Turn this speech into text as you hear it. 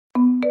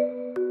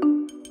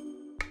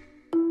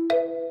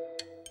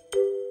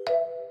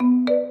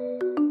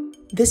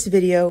This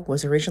video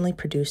was originally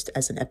produced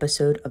as an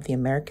episode of the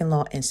American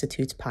Law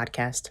Institute's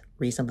podcast,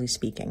 Reasonably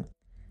Speaking.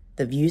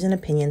 The views and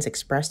opinions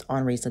expressed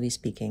on Reasonably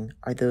Speaking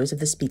are those of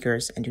the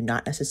speakers and do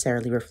not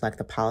necessarily reflect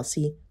the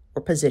policy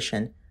or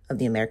position of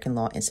the American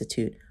Law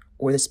Institute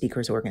or the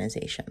speakers'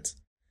 organizations.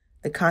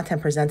 The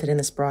content presented in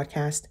this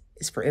broadcast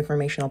is for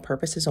informational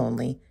purposes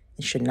only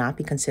and should not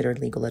be considered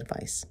legal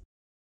advice.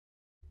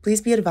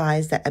 Please be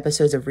advised that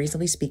episodes of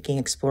Reasonably Speaking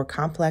explore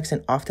complex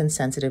and often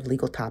sensitive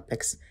legal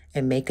topics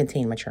and may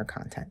contain mature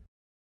content.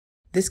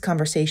 This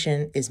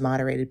conversation is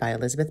moderated by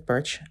Elizabeth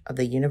Burch of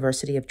the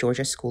University of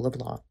Georgia School of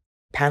Law.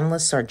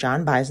 Panelists are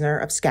John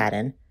Beisner of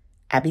Skadden,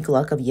 Abbe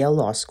Gluck of Yale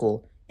Law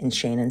School, and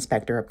Shanin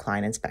Specter of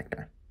Kline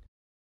Specter.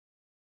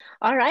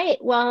 All right.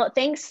 Well,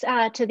 thanks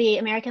to the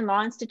American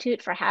Law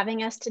Institute for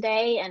having us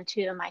today, and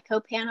to my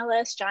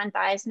co-panelists, John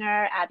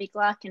Beisner, Abbe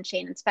Gluck, and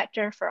Shanin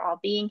Specter, for all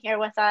being here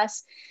with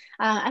us.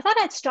 I thought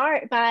I'd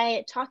start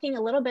by talking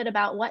a little bit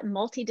about what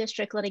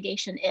multi-district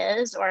litigation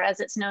is, or as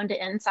it's known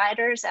to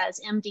insiders as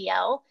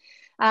MDL.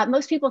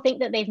 Most people think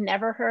that they've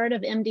never heard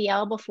of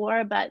MDL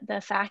before, but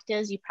the fact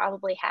is you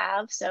probably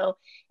have. So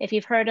if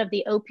you've heard of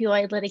the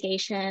opioid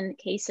litigation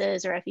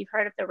cases, or if you've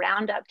heard of the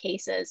Roundup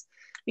cases,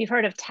 if you've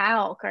heard of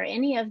talc or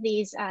any of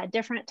these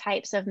different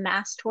types of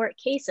mass tort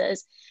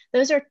cases,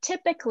 those are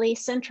typically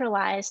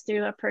centralized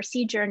through a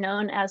procedure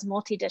known as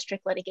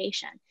multi-district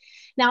litigation.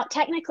 Now,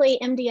 technically,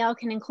 MDL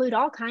can include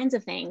all kinds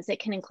of things. It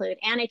can include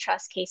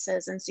antitrust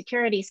cases and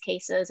securities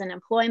cases and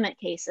employment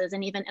cases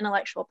and even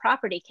intellectual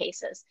property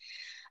cases.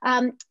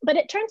 But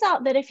it turns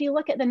out that if you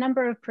look at the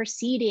number of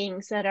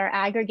proceedings that are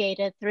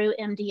aggregated through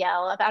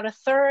MDL, about a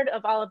third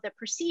of all of the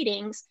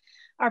proceedings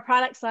are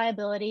products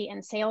liability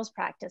and sales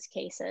practice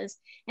cases.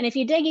 And if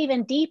you dig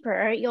even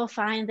deeper, you'll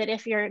find that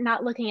if you're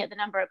not looking at the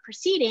number of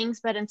proceedings,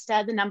 but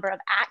instead the number of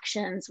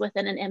actions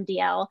within an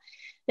MDL,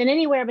 then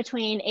anywhere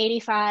between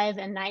 85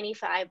 and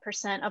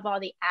 95% of all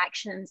the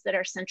actions that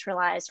are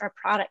centralized are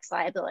products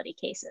liability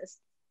cases.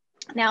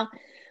 Now,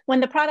 when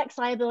the products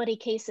liability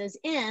cases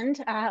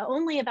end,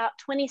 only about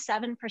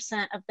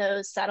 27% of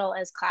those settle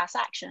as class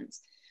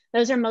actions.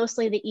 Those are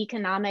mostly the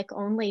economic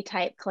only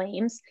type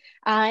claims.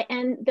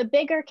 And the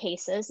bigger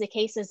cases, the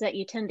cases that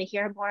you tend to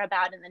hear more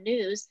about in the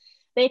news,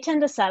 they tend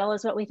to settle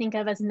as what we think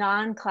of as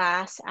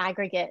non-class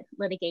aggregate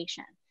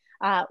litigation,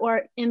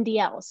 or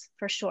MDLs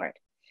for short.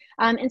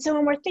 And so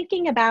when we're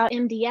thinking about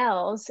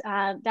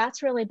MDLs,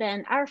 that's really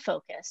been our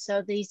focus.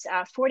 So these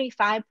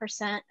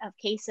 45% of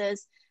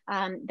cases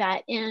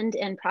that end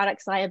in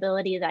products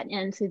liability, that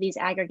end through these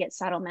aggregate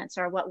settlements,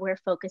 are what we're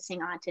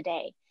focusing on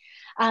today.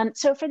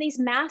 So for these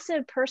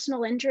massive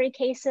personal injury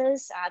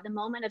cases, the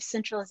moment of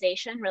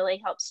centralization really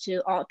helps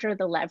to alter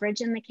the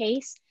leverage in the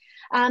case.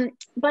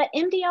 But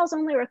MDLs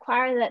only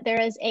require that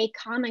there is a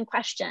common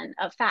question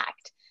of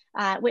fact,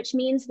 which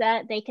means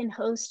that they can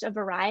host a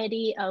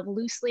variety of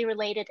loosely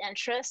related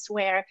interests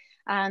where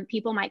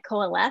people might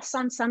coalesce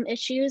on some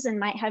issues and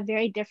might have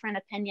very different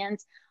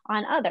opinions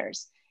on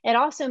others. It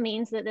also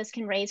means that this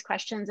can raise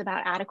questions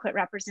about adequate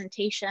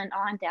representation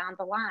on down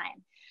the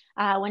line.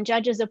 When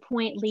judges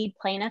appoint lead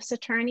plaintiffs'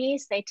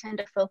 attorneys, they tend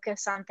to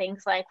focus on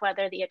things like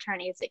whether the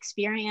attorney is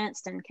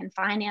experienced and can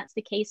finance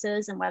the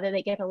cases and whether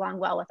they get along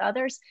well with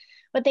others,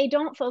 but they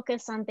don't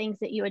focus on things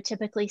that you would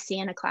typically see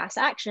in a class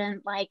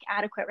action, like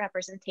adequate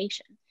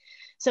representation.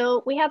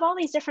 So we have all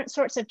these different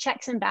sorts of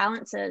checks and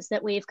balances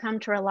that we've come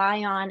to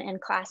rely on in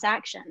class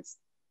actions.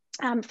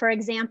 For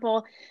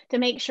example, to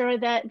make sure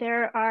that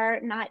there are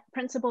not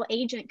principal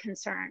agent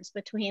concerns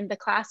between the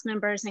class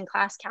members and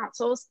class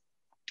counsels.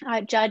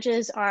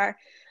 Judges are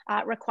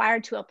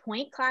required to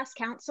appoint class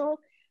counsel.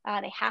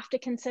 They have to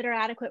consider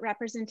adequate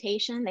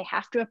representation. They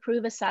have to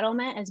approve a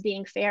settlement as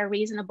being fair,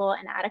 reasonable,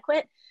 and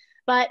adequate.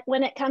 But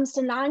when it comes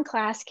to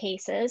non-class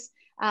cases,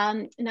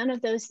 none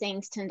of those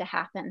things tend to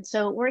happen.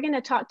 So we're going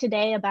to talk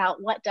today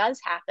about what does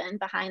happen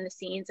behind the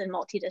scenes in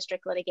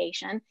multi-district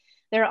litigation.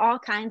 There are all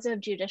kinds of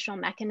judicial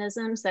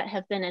mechanisms that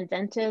have been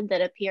invented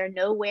that appear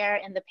nowhere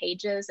in the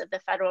pages of the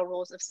Federal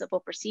Rules of Civil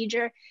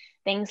Procedure.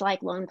 Things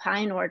like lone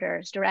pine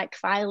orders, direct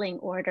filing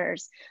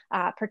orders,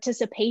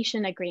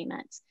 participation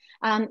agreements.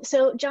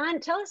 So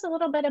John, tell us a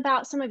little bit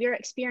about some of your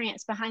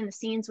experience behind the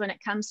scenes when it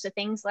comes to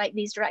things like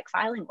these direct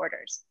filing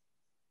orders.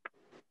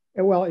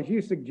 Well, as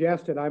you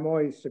suggested, I'm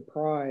always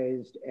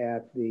surprised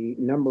at the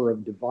number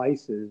of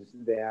devices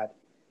that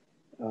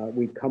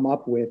we've come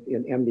up with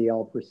in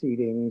MDL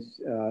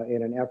proceedings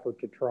in an effort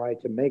to try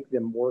to make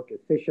them work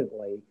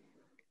efficiently.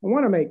 I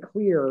want to make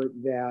clear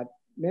that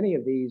many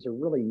of these are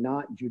really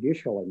not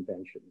judicial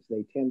inventions.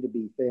 They tend to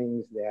be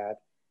things that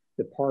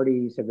the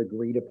parties have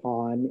agreed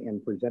upon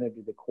and presented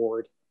to the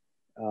court.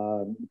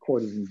 The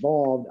court is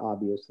involved,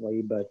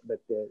 obviously, but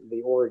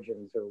the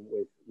origins are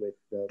with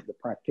the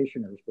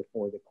practitioners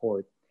before the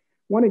court.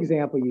 One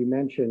example you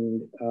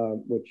mentioned,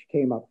 which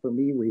came up for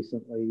me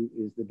recently,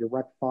 is the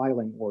direct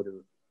filing order.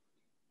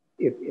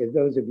 If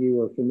those of you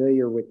are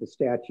familiar with the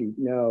statute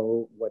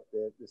know, what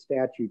the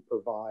statute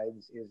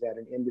provides is that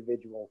an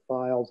individual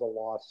files a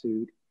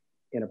lawsuit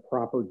in a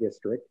proper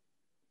district,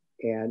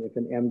 And if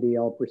an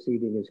MDL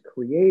proceeding is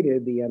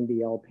created, the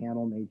MDL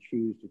panel may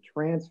choose to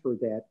transfer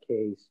that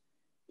case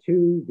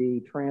to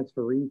the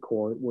transferee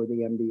court where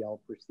the MDL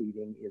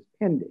proceeding is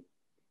pending.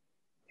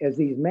 As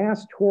these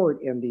mass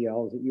tort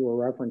MDLs that you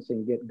were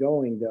referencing get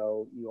going,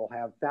 though, you'll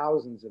have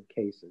thousands of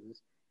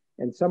cases.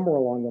 And somewhere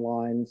along the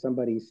line,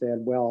 somebody said,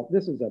 well,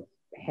 this is a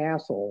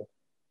hassle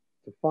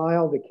to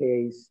file the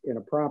case in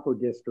a proper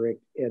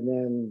district and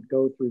then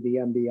go through the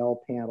MDL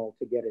panel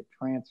to get it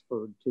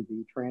transferred to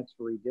the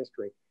transferee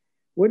district.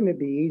 Wouldn't it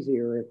be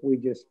easier if we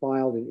just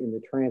filed it in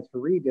the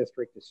transferee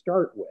district to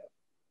start with?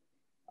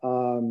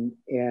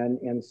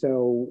 And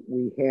so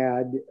we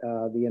had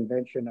the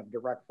invention of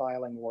direct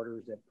filing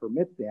orders that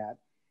permit that.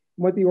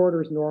 What the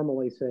orders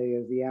normally say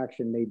is the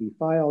action may be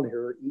filed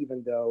here,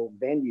 even though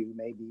venue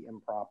may be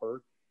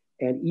improper,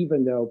 and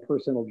even though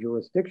personal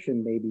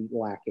jurisdiction may be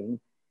lacking,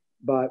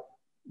 but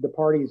the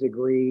parties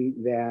agree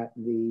that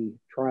the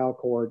trial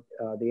court,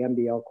 the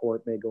MDL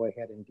court, may go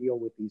ahead and deal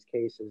with these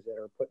cases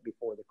that are put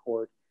before the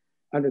court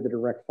under the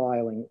direct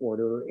filing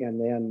order. And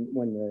then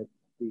when the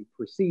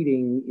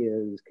proceeding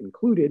is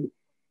concluded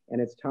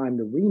and it's time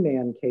to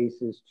remand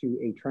cases to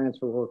a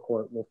transferor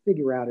court, we'll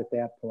figure out at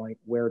that point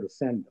where to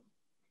send them.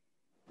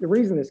 The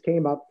reason this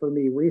came up for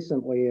me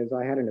recently is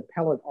I had an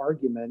appellate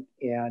argument,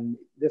 and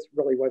this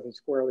really wasn't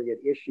squarely at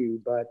issue,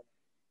 but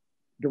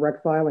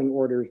direct filing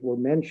orders were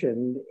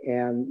mentioned,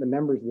 and the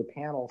members of the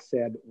panel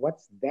said,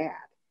 "What's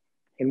that?"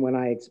 And when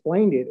I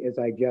explained it, as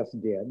I just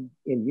did,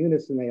 in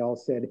unison, they all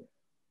said,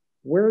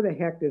 "Where the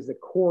heck does the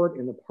court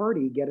and the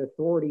party get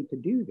authority to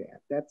do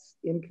that? That's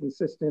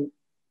inconsistent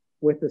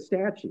with the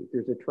statute.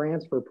 There's a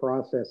transfer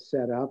process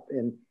set up,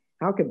 and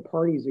how can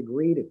parties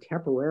agree to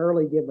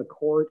temporarily give a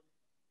court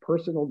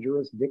personal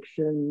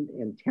jurisdiction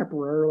and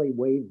temporarily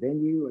waive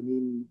venue? I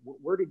mean,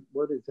 where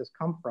does this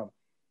come from?"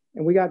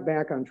 And we got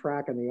back on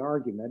track in the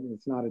argument, and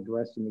it's not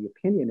addressed in the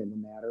opinion in the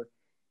matter,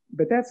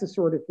 but that's the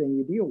sort of thing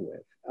you deal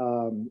with.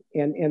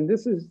 And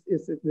this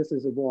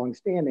is a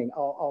long-standing.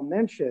 I'll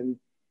mention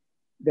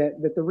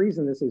that the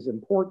reason this is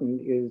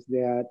important is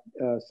that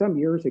some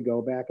years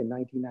ago, back in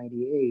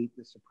 1998,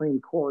 the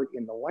Supreme Court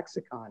in the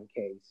Lexicon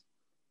case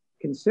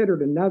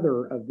considered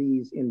another of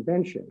these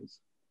inventions.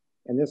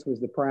 And this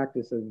was the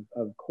practice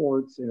of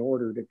courts in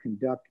order to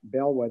conduct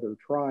bellwether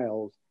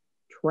trials,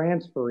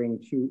 transferring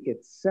to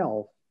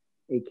itself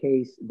a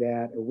case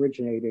that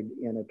originated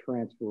in a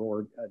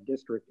transferor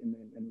district and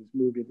was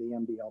moved to the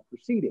MDL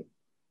proceeding.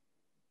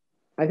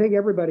 I think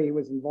everybody who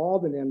was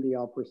involved in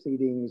MDL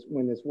proceedings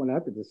when this went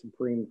up to the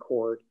Supreme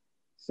Court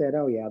said,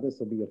 "Oh yeah, this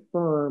will be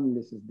affirmed.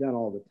 This is done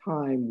all the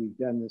time. We've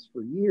done this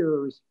for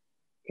years."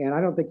 And I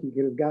don't think you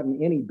could have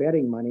gotten any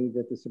betting money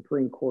that the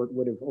Supreme Court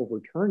would have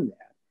overturned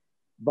that.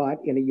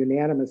 But in a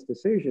unanimous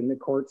decision, the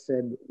court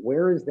said,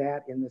 "Where is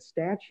that in the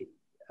statute?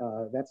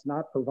 That's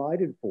not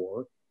provided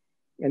for."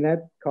 And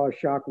that caused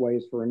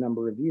shockwaves for a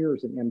number of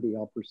years in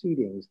MDL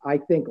proceedings. I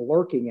think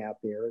lurking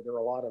out there are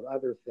a lot of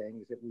other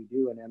things that we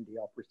do in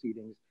MDL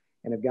proceedings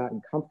and have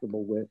gotten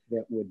comfortable with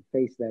that would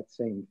face that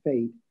same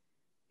fate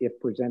if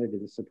presented to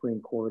the Supreme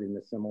Court in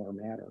a similar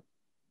manner.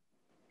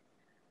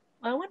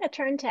 Well, I want to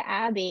turn to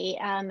Abbe.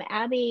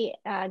 Abbe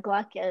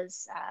Gluck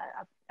is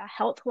a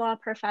health law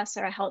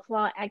professor, a health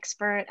law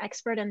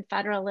expert in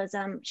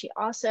federalism. She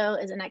also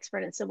is an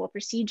expert in civil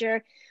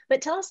procedure.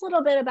 But tell us a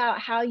little bit about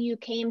how you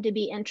came to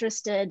be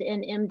interested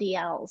in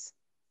MDLs.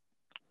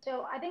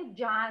 So I think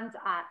John's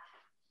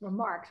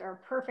remarks are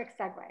a perfect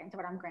segue into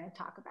what I'm going to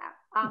talk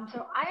about.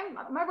 So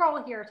my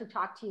role here to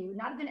talk to you,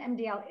 not as an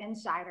MDL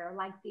insider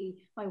like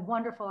my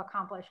wonderful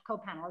accomplished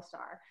co-panelists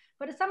are,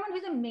 but as someone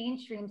who's a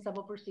mainstream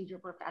civil procedure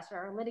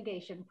professor, a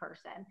litigation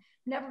person,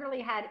 never really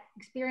had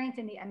experience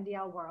in the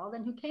MDL world,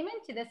 and who came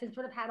into this and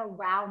sort of had a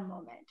wow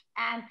moment.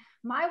 And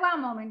my wow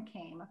moment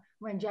came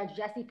when Judge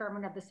Jesse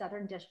Furman of the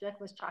Southern District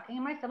was talking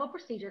in my civil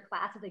procedure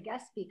class as a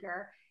guest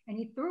speaker, and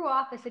he threw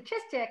off a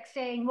statistic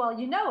saying, well,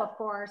 you know, of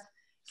course,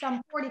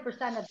 some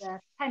 40% of the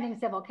pending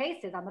civil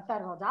cases on the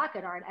federal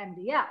docket are at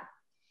MDL.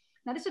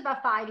 Now, this is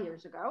about 5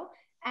 years ago,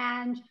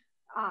 and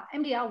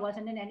MDL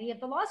wasn't in any of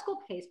the law school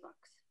case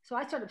books. So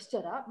I sort of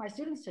stood up, my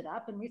students stood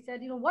up, and we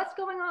said, you know, what's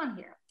going on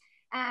here?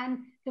 And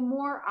the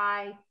more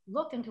I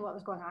looked into what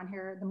was going on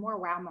here, the more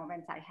wow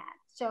moments I had.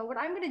 So what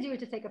I'm going to do is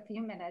just take a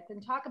few minutes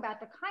and talk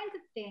about the kinds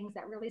of things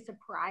that really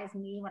surprised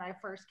me when I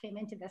first came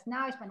into this.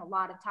 Now I spend a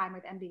lot of time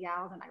with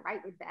MDLs and I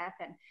write with Beth.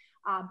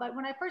 But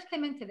when I first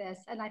came into this,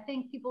 and I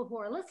think people who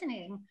are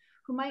listening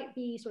who might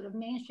be sort of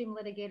mainstream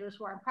litigators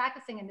who aren't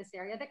practicing in this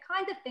area, the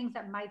kinds of things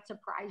that might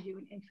surprise you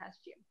and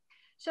interest you.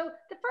 So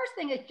the first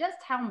thing is just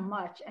how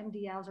much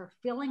MDLs are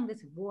filling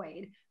this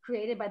void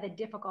created by the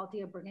difficulty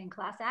of bringing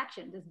class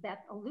actions, as Beth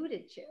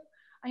alluded to.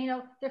 You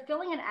know, they're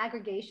filling an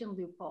aggregation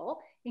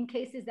loophole in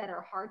cases that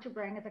are hard to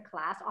bring as a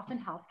class. Often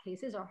health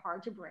cases are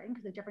hard to bring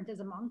because of differences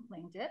among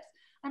plaintiffs,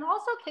 and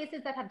also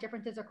cases that have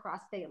differences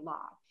across state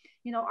law.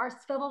 You know, our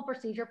civil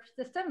procedure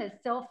system is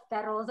still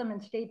federalism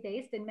and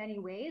state-based in many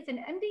ways, and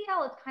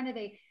MDL is kind of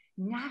a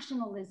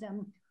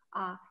nationalism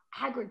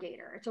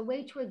aggregator. It's a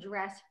way to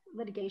address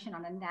litigation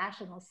on a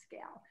national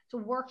scale. It's a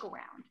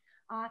workaround.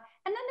 And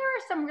then there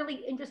are some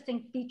really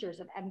interesting features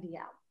of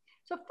MDL.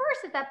 So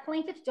first is that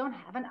plaintiffs don't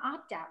have an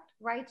opt-out,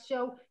 right?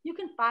 So you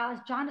can file, as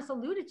John has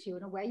alluded to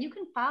in a way, you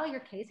can file your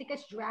case, it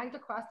gets dragged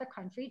across the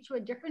country to a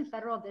different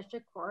federal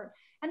district court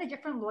and a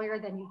different lawyer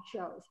than you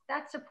chose.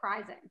 That's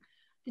surprising.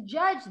 The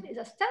judge is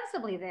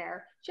ostensibly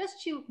there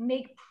just to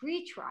make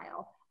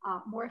pre-trial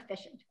more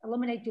efficient,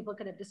 eliminate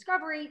duplicative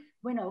discovery,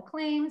 winnow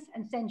claims,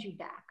 and send you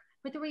back.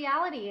 But the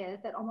reality is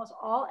that almost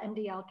all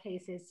MDL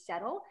cases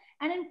settle.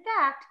 And in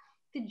fact,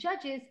 the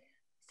judges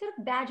sort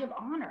of badge of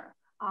honor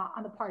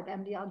on the part of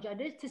MDL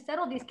judges to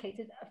settle these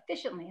cases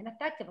efficiently and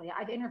effectively.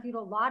 I've interviewed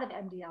a lot of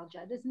MDL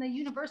judges, and they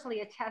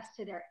universally attest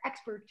to their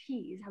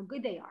expertise, how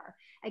good they are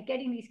at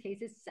getting these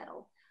cases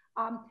settled.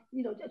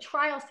 You know, a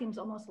trial seems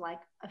almost like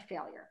a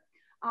failure.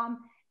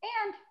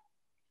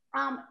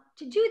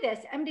 To do this,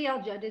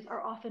 MDL judges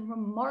are often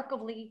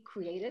remarkably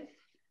creative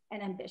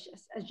and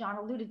ambitious, as John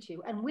alluded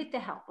to, and with the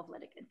help of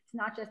litigants. It's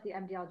not just the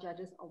MDL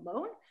judges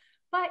alone,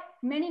 but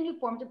many new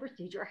forms of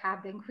procedure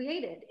have been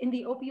created. In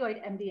the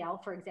opioid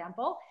MDL, for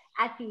example,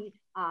 at the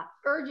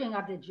urging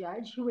of the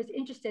judge, who was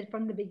interested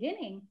from the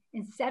beginning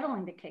in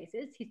settling the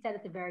cases, he said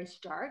at the very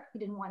start, he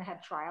didn't want to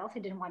have trials, he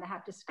didn't want to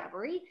have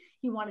discovery,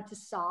 he wanted to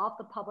solve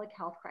the public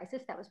health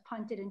crisis that was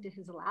punted into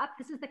his lap.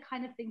 This is the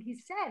kind of thing he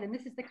said, and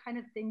this is the kind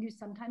of thing you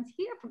sometimes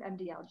hear from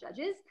MDL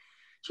judges.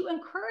 To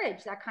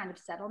encourage that kind of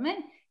settlement,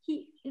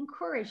 he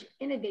encouraged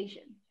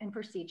innovation and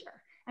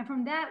procedure. And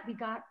from that, we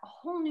got a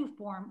whole new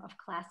form of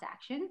class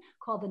action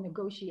called the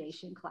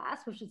negotiation class,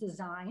 which is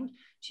designed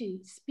to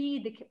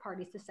speed the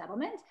parties to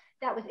settlement.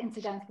 That was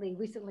incidentally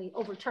recently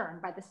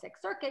overturned by the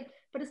Sixth Circuit,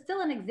 but it's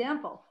still an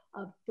example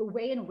of the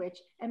way in which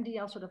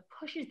MDL sort of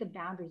pushes the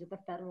boundaries of the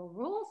federal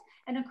rules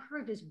and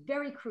encourages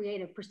very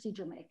creative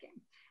procedure making.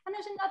 And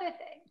there's another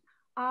thing.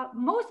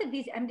 Most of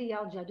these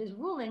MDL judges'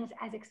 rulings,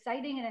 as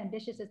exciting and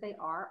ambitious as they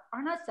are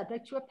not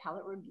subject to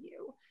appellate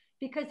review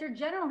because they're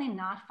generally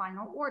not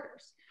final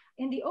orders.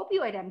 In the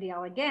opioid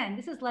MDL, again,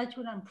 this has led to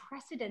an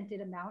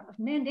unprecedented amount of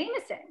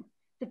mandamusing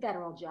the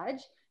federal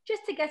judge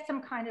just to get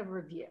some kind of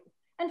review.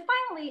 And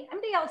finally,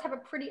 MDLs have a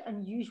pretty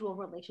unusual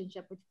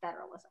relationship with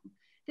federalism.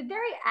 The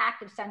very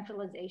act of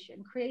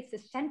centralization creates a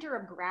center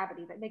of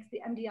gravity that makes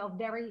the MDL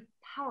very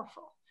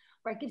powerful,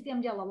 right? Gives the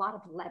MDL a lot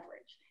of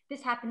leverage.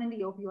 This happened in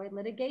the opioid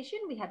litigation.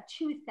 We have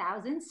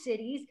 2,000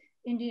 cities,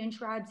 Indian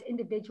tribes,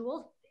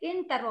 individuals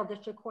in federal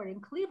district court in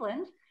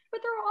Cleveland,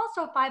 but there are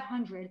also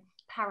 500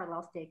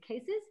 parallel state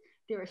cases.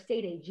 There are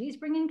state AGs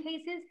bringing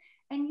cases,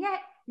 and yet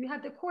you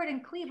have the court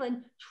in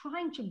Cleveland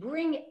trying to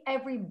bring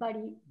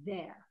everybody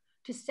there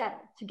to settle,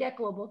 to get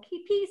global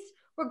key peace,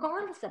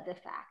 regardless of the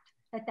fact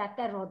that that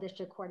federal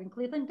district court in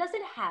Cleveland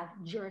doesn't have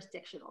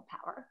jurisdictional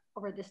power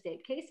over the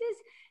state cases,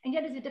 and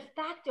yet as a de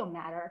facto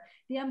matter,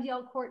 the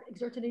MDL court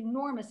exerts an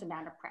enormous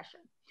amount of pressure.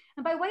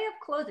 And by way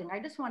of closing, I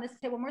just want to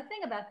say one more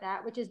thing about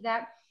that, which is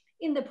that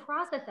in the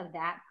process of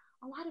that,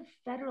 a lot of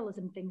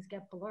federalism things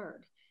get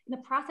blurred. In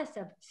the process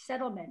of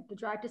settlement, the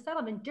drive to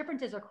settlement,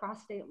 differences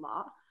across state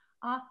law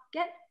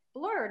get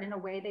blurred in a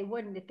way they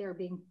wouldn't if they were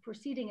being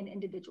proceeding in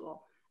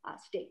individual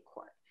state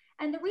court.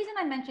 And the reason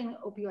I'm mentioning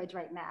opioids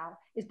right now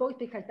is both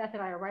because Beth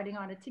and I are writing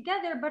on it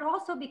together, but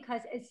also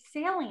because its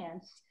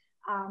salience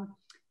on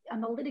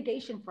the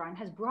litigation front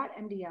has brought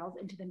MDLs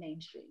into the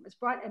mainstream. It's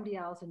brought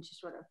MDLs into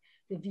sort of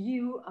the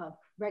view of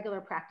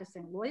regular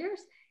practicing lawyers.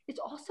 It's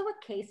also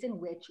a case in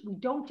which we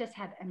don't just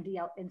have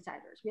MDL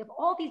insiders. We have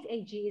all these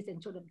AGs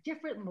and sort of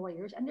different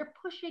lawyers, and they're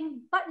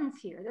pushing buttons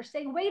here. They're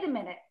saying, wait a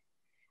minute,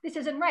 this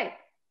isn't right.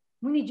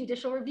 We need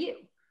judicial review.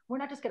 We're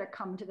not just going to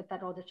come to the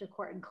federal district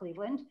court in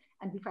Cleveland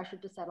and be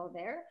pressured to settle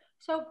there.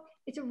 So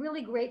it's a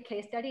really great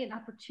case study, an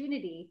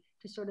opportunity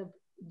to sort of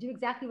do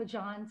exactly what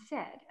John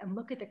said and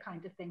look at the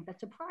kinds of things that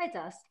surprise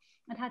us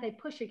and how they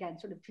push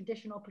against sort of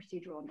traditional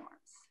procedural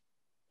norms.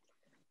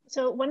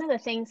 So one of the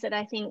things that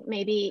I think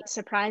maybe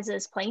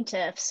surprises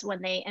plaintiffs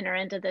when they enter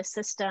into this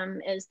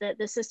system is that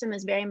the system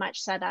is very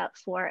much set up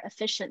for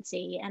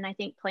efficiency. And I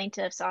think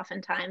plaintiffs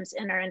oftentimes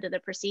enter into the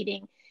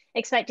proceeding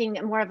expecting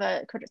more of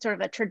a sort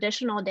of a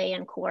traditional day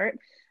in court.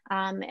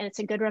 And it's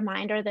a good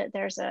reminder that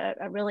there's a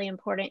really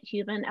important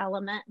human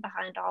element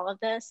behind all of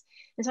this.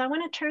 And so I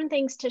want to turn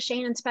things to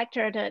Shanin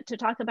Specter to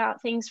talk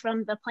about things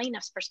from the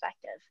plaintiff's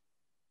perspective.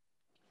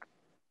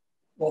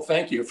 Well,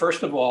 thank you.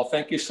 First of all,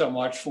 thank you so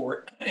much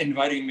for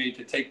inviting me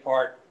to take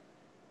part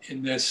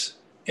in this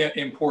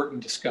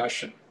important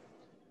discussion.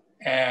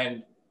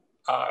 And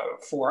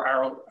for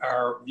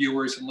our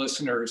viewers and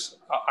listeners,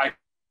 I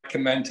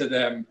commend to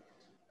them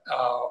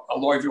a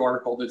law review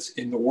article that's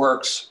in the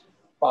works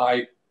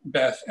by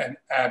Beth and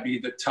Abbe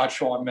that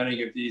touch on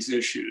many of these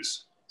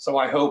issues. So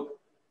I hope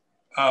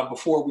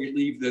before we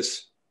leave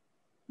this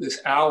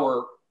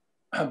hour,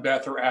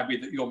 Beth or Abbe,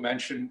 that you'll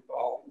mention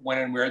when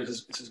and where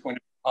this is going to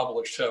be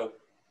published, so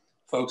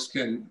folks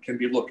can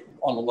be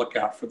on the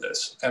lookout for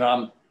this. And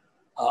I'm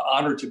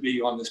honored to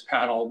be on this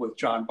panel with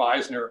John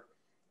Beisner,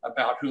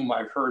 about whom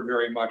I've heard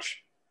very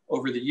much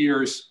over the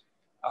years,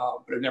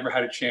 but I've never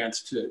had a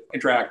chance to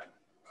interact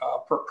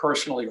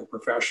personally or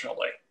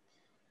professionally.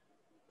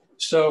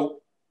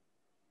 So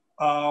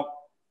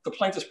the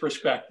plaintiff's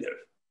perspective.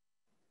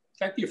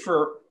 Thank you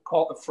for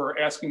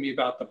asking me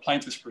about the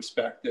plaintiff's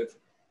perspective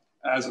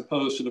as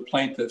opposed to the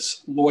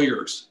plaintiff's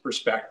lawyer's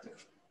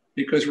perspective,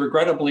 because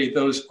regrettably,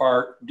 those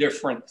are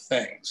different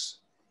things.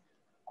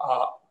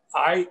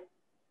 I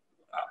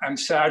am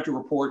sad to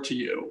report to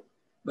you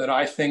that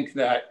I think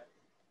that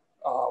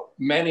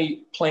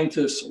many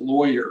plaintiffs'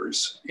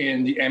 lawyers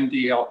in the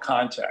MDL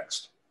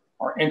context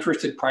are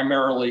interested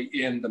primarily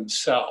in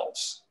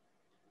themselves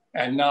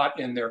and not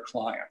in their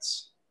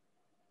clients.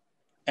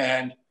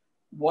 And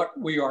what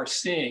we are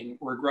seeing,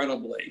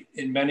 regrettably,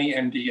 in many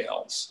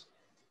MDLs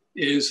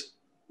is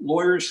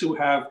lawyers who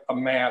have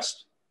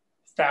amassed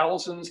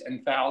thousands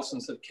and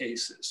thousands of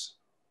cases,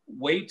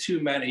 way too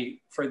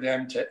many for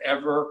them to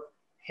ever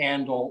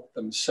handle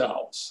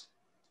themselves.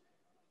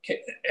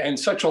 And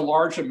such a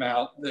large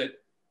amount that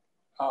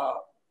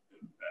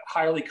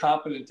highly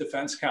competent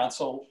defense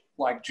counsel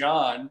like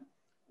John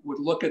would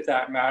look at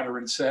that matter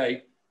and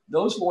say,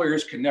 those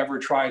lawyers can never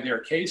try their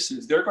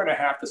cases. They're going to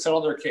have to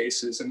settle their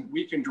cases, and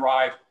we can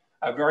drive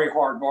a very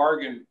hard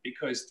bargain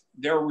because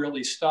they're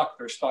really stuck.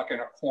 They're stuck in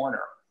a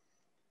corner.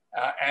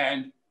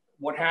 And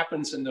what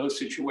happens in those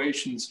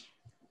situations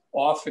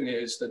often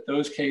is that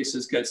those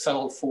cases get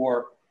settled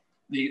for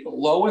the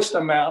lowest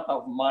amount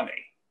of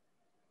money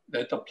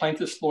that the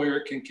plaintiff's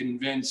lawyer can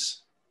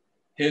convince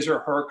his or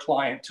her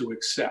client to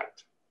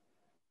accept.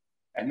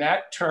 And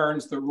that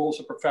turns the rules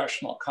of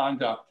professional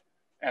conduct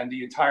and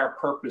the entire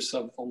purpose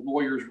of the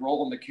lawyer's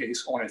role in the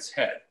case on its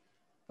head.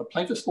 The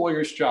plaintiff's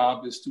lawyer's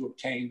job is to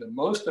obtain the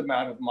most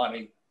amount of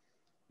money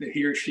that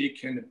he or she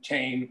can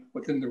obtain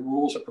within the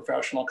rules of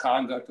professional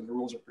conduct and the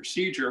rules of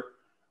procedure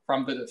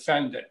from the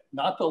defendant,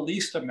 not the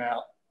least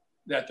amount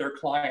that their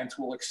clients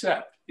will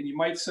accept. And you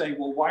might say,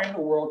 well, why in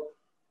the world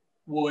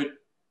would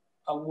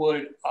a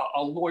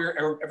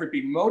lawyer ever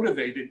be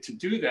motivated to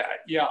do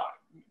that? Yeah,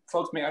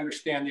 folks may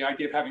understand the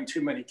idea of having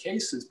too many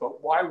cases,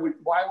 but why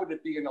would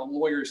it be in a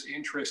lawyer's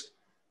interest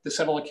to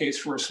settle a case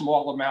for a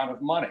small amount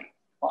of money?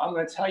 Well, I'm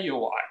going to tell you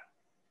why.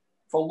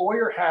 If a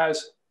lawyer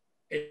has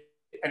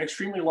an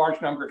extremely large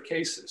number of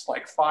cases,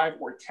 like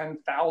 5,000 or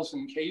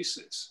 10,000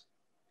 cases,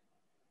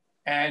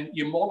 and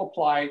you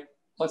multiply,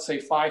 let's say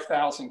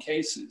 5,000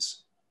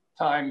 cases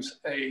times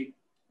a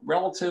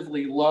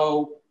relatively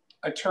low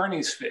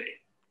attorney's fee,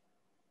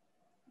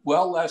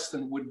 well less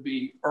than would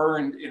be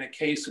earned in a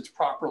case that's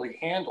properly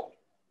handled,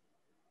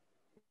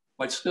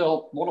 but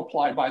still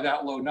multiplied by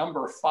that low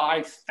number,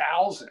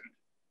 5,000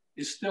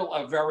 is still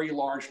a very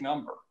large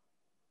number.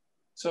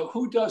 So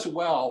who does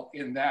well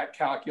in that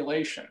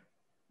calculation?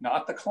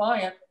 Not the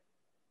client,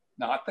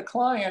 not the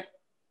client.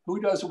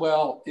 Who does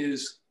well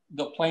is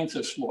the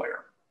plaintiff's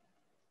lawyer.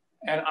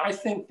 And I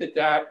think that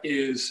that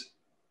is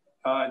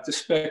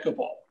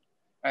despicable.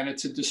 And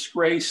it's a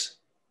disgrace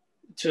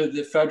to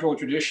the federal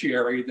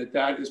judiciary that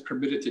that is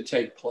permitted to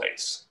take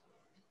place.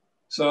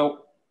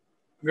 So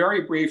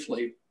very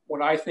briefly,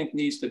 what I think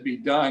needs to be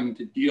done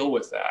to deal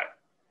with that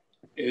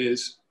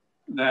is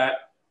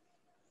that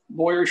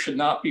lawyers should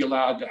not be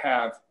allowed to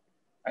have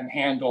and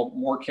handle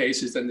more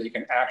cases than they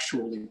can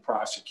actually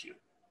prosecute.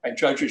 And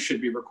judges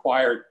should be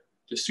required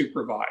to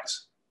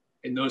supervise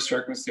in those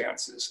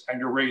circumstances and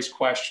to raise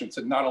questions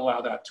and not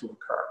allow that to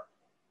occur.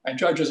 And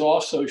judges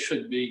also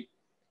should be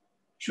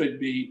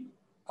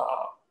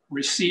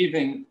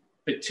receiving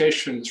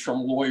petitions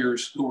from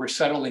lawyers who are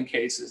settling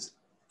cases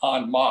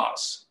en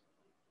masse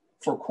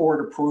for court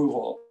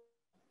approval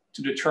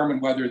to determine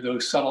whether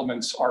those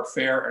settlements are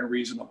fair and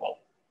reasonable.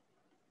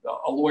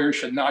 A lawyer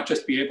should not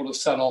just be able to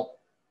settle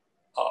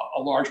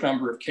a large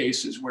number of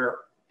cases where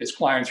his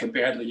clients are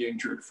badly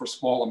injured for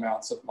small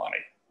amounts of money.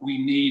 We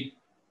need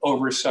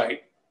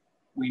oversight.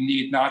 We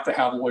need not to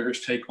have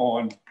lawyers take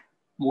on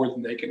more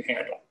than they can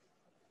handle.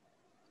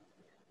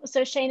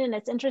 So Shanin,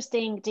 it's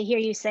interesting to hear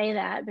you say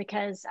that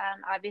because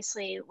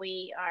obviously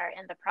we are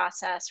in the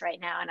process right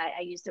now, and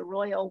I use the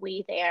royal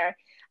we there.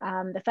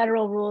 The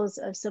Federal Rules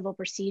of Civil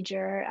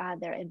Procedure,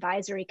 their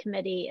advisory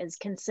committee is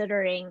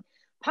considering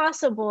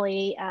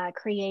possibly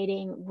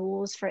creating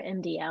rules for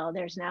MDL.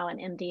 There's now an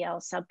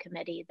MDL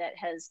subcommittee that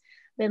has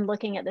been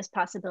looking at this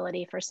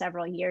possibility for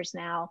several years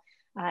now.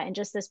 And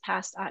just this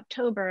past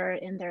October,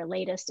 in their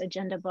latest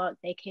agenda book,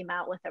 they came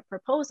out with a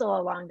proposal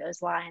along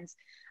those lines,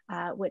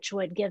 which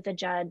would give the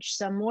judge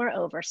some more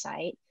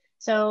oversight.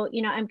 So,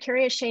 I'm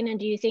curious, Shanin,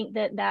 do you think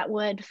that that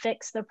would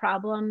fix the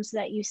problems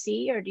that you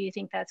see, or do you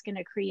think that's going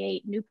to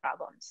create new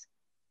problems?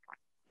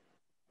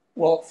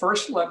 Well,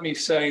 first, let me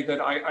say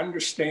that I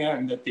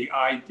understand that the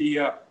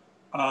idea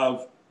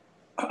of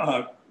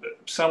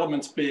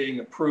settlements being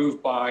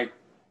approved by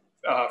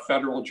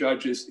federal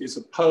judges is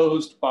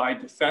opposed by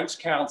defense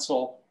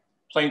counsel,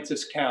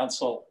 plaintiffs'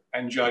 counsel,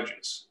 and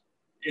judges.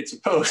 It's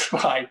opposed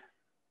by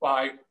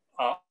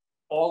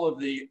all of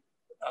the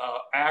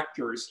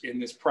actors in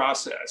this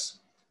process.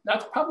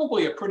 That's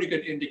probably a pretty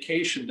good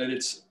indication that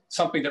it's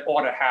something that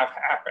ought to have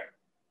happen,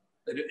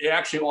 that it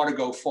actually ought to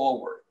go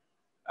forward.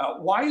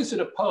 Why is it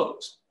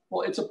opposed?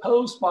 Well, it's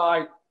opposed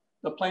by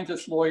the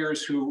plaintiff's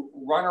lawyers who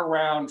run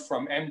around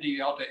from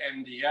MDL to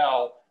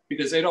MDL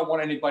because they don't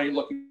want anybody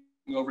looking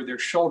over their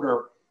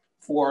shoulder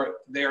for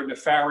their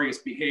nefarious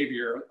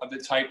behavior of the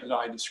type that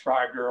I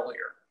described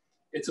earlier.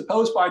 It's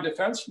opposed by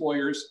defense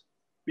lawyers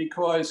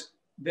because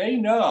they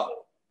know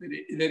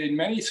that in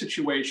many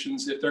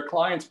situations, if their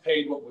clients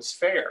paid what was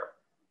fair,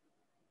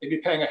 they'd be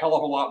paying a hell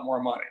of a lot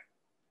more money.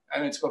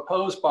 And it's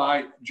opposed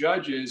by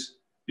judges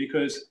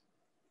because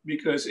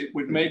it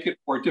would make it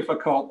more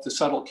difficult to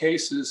settle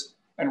cases.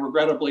 And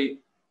regrettably,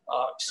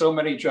 so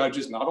many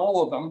judges, not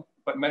all of them,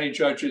 but many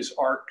judges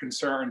are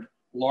concerned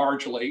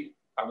largely,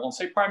 I won't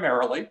say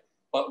primarily,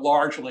 but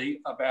largely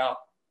about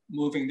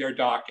moving their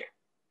docket.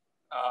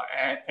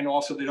 And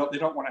also they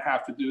don't want to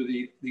have to do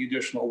the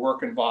additional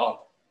work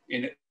involved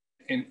in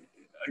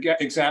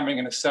examining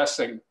and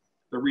assessing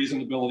the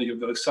reasonability of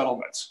those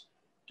settlements.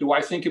 Do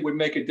I think it would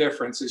make a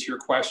difference is your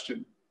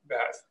question,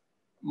 Beth.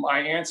 My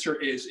answer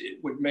is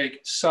it would make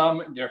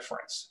some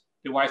difference.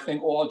 Do I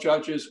think all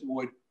judges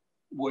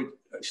would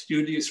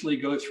studiously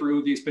go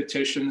through these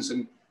petitions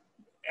and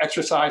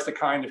exercise the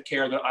kind of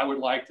care that I would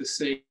like to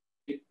see?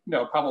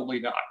 No, probably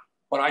not.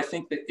 But I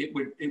think that it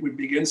would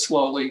begin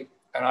slowly,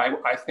 and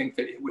I think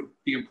that it would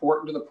be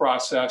important to the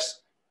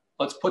process.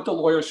 Let's put the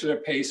lawyers to their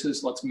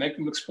paces. Let's make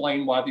them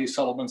explain why these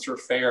settlements are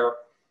fair,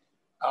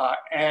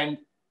 and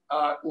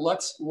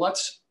let's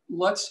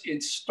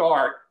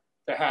start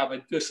to have a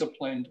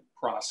disciplined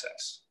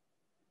process.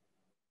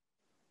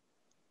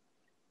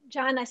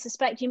 John, I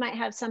suspect you might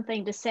have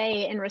something to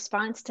say in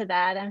response to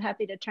that. I'm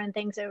happy to turn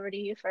things over to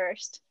you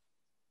first.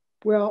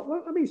 Well,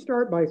 let me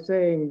start by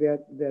saying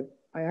that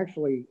I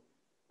actually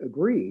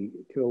agree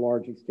to a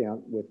large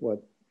extent with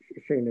what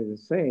Shanin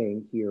is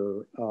saying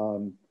here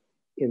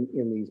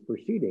in these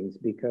proceedings,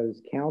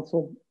 because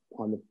counsel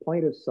on the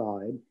plaintiff's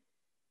side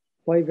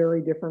play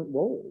very different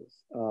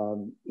roles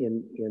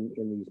in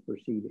these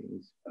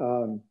proceedings.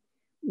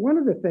 One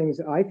of the things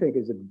I think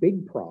is a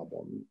big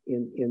problem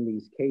in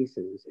these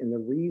cases, and the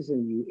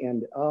reason you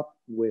end up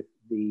with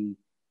the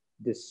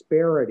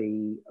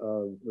disparity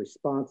of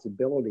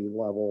responsibility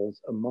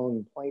levels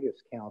among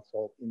plaintiffs'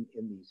 counsel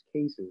in these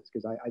cases,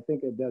 because I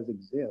think it does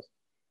exist,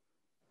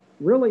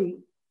 really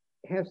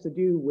has to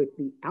do with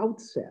the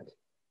outset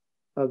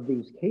of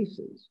these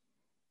cases.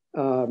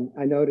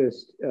 I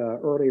noticed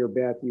earlier,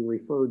 Beth, you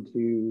referred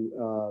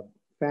to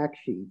fact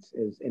sheets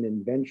as an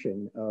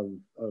invention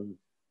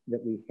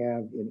that we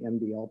have in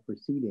MDL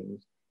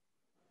proceedings.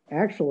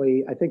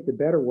 Actually, I think the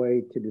better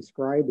way to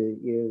describe it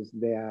is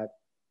that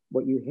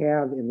what you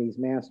have in these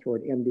mass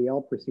tort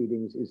MDL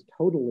proceedings is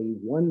totally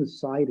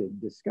one-sided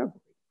discovery.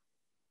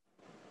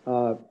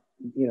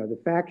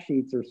 The fact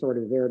sheets are sort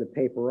of there to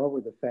paper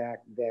over the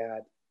fact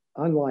that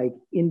unlike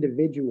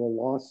individual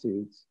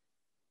lawsuits,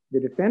 the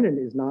defendant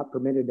is not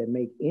permitted to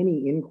make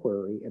any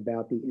inquiry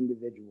about the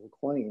individual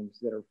claims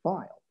that are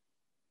filed.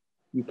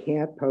 You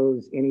can't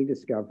pose any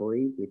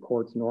discovery. The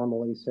courts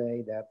normally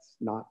say that's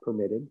not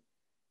permitted.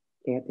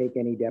 Can't take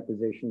any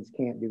depositions,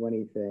 can't do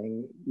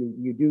anything.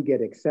 You do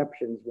get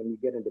exceptions when you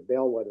get into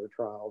bellwether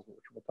trials,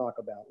 which we'll talk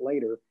about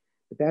later,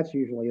 but that's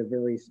usually a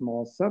very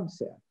small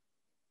subset.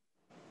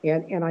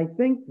 And I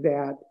think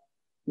that,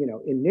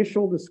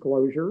 initial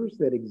disclosures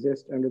that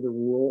exist under the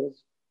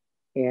rules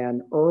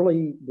and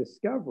early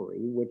discovery,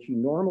 which you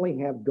normally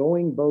have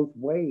going both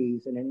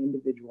ways in an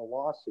individual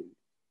lawsuit,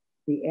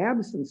 the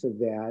absence of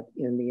that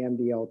in the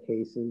MDL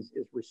cases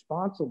is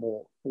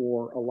responsible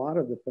for a lot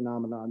of the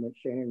phenomenon that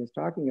Shanin is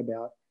talking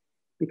about,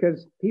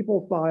 because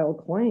people file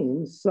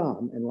claims,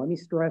 some, and let me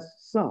stress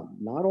some,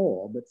 not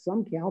all, but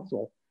some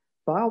counsel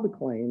file the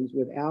claims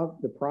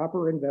without the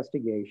proper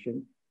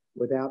investigation,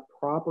 without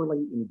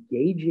properly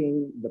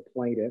engaging the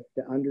plaintiff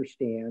to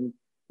understand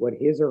what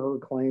his or her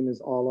claim is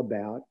all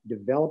about,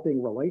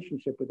 developing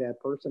relationship with that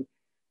person,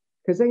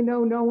 because they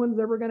know no one's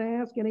ever going to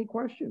ask any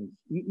questions.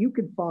 You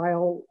could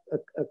file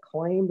a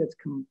claim that's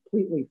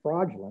completely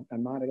fraudulent.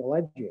 I'm not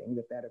alleging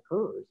that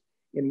occurs.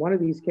 In one of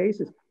these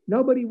cases,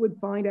 nobody would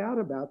find out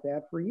about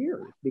that for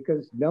years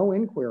because no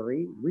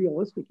inquiry,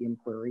 realistic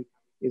inquiry,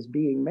 is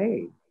being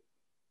made.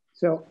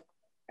 So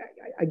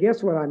I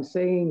guess what I'm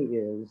saying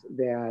is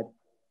that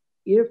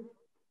if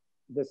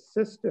the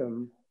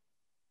system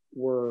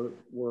were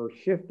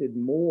shifted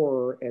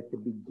more at the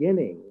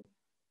beginning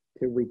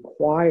to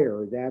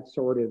require that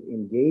sort of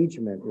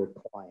engagement with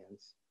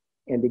clients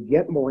and to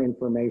get more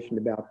information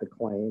about the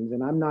claims.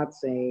 And I'm not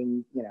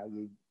saying,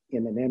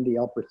 in an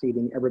MDL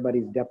proceeding,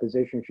 everybody's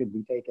deposition should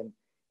be taken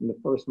in the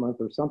first month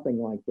or something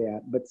like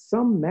that, but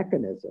some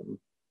mechanism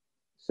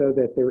so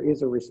that there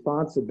is a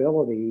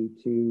responsibility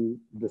to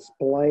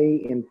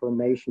display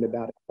information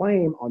about a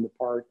claim on the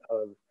part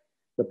of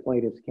the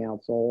plaintiff's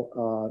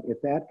counsel, if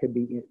that could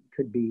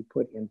be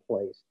put in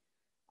place.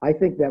 I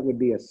think that would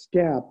be a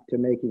step to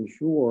making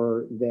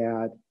sure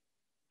that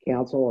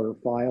counsel are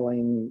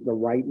filing the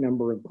right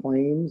number of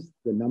claims,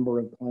 the number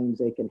of claims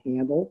they can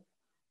handle,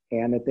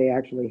 and that they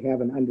actually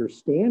have an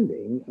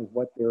understanding of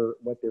what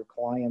their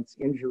client's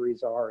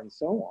injuries are and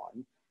so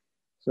on,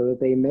 so that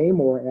they may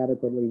more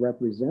adequately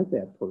represent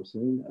that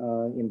person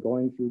in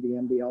going through the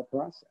MDL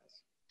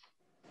process.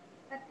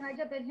 Can I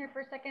jump in here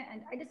for a second?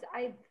 And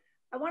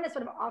I want to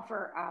sort of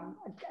offer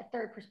a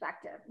third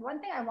perspective. One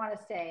thing I want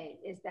to say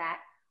is that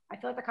I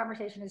feel like the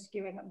conversation is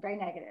skewing very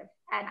negative,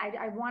 and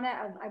I want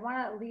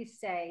to at least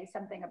say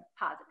something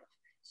positive.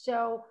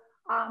 So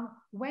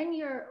when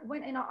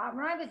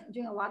I was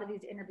doing a lot of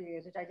these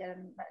interviews, which I did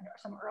in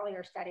some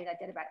earlier studies I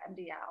did about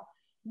MDL,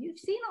 you've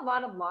seen a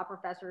lot of law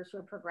professors who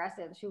are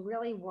progressives who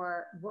really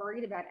were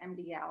worried about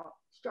MDL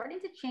starting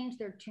to change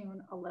their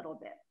tune a little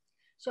bit.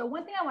 So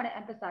one thing I want to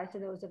emphasize to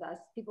those of us,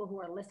 people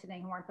who are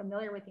listening, who aren't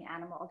familiar with the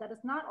animal, that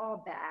it's not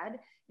all bad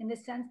in the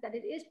sense that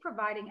it is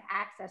providing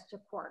access to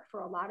court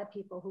for a lot of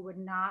people who would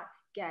not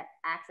get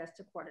access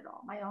to court at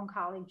all. My own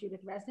colleague,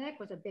 Judith Resnick,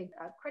 was a big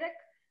critic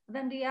of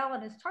MDL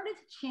and has started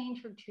to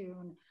change her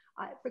tune,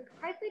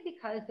 precisely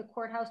because the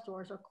courthouse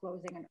doors are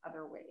closing in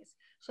other ways.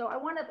 So I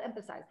want to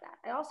emphasize that.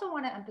 I also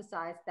want to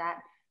emphasize that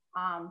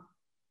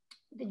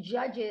the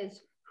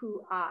judges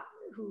who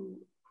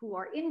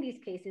are in these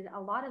cases,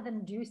 a lot of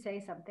them do say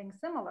something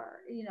similar.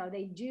 You know,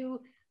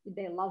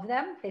 they love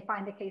them. They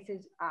find the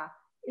cases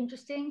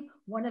interesting.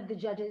 One of the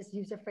judges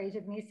used a phrase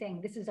with me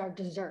saying, "This is our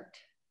dessert,"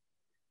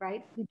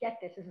 right? We get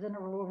this. This is a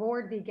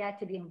reward we get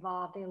to be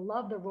involved. They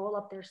love the roll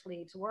up their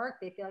sleeves work.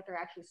 They feel like they're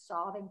actually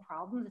solving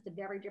problems. It's a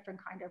very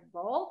different kind of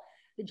role.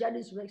 The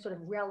judges really sort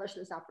of relish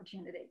this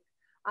opportunity.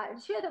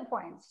 Two other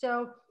points.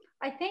 So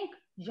I think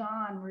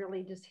John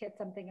really just hit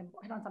on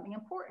something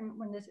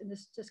important in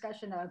this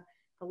discussion of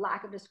the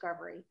lack of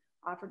discovery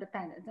for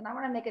defendants. And I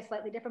want to make a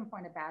slightly different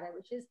point about it,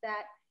 which is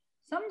that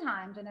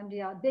sometimes when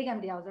big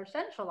MDLs are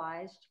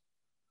centralized,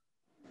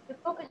 the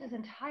focus is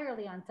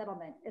entirely on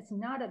settlement. It's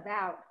not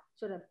about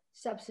sort of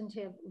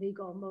substantive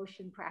legal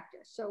motion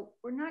practice. So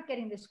we're not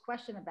getting this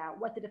question about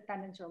what the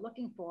defendants are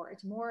looking for.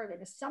 It's more of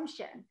an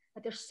assumption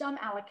that there's some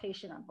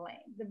allocation of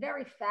blame. The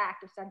very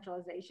fact of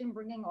centralization,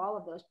 bringing all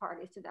of those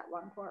parties to that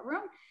one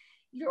courtroom,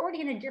 you're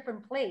already in a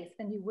different place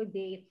than you would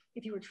be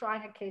if you were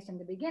trying a case in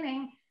the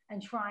beginning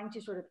and trying to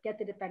sort of get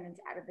the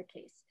defendants out of the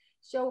case.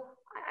 So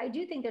I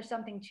do think there's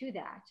something to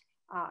that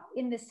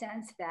in the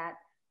sense that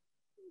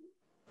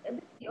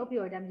the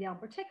opioid MDL in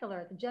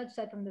particular, the judge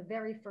said from the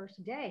very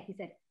first day, he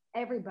said,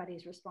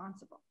 everybody's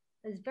responsible.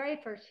 His very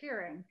first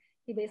hearing,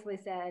 he basically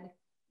said,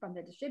 from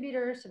the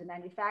distributors to the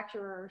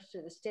manufacturers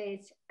to the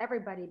states,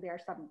 everybody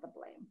bears some of the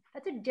blame.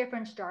 That's a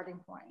different starting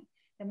point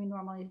than we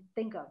normally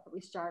think of when we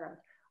start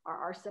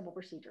our civil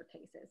procedure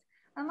cases.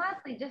 And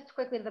lastly, just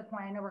quickly to the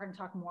point, I know we're going to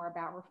talk more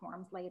about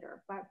reforms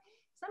later, but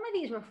some of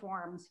these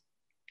reforms,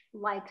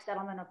 like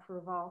settlement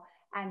approval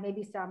and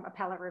maybe some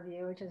appellate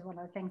review, which is one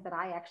of the things that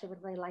I actually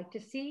would really like to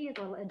see, a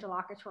little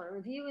interlocutory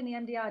review in the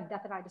MDL.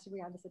 Beth and I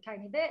disagree on this a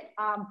tiny bit,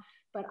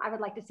 but I would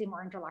like to see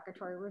more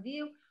interlocutory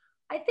review.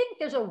 I think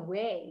there's a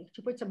way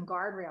to put some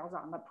guardrails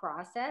on the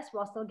process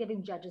while still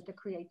giving judges the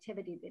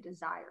creativity they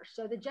desire.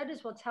 So the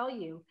judges will tell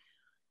you,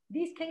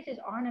 these cases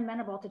aren't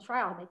amenable to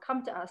trial. They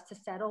come to us to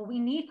settle. We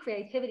need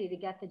creativity to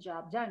get the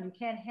job done. You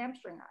can't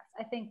hamstring us.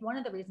 I think one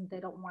of the reasons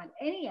they don't want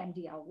any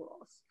MDL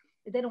rules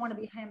is they don't want to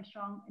be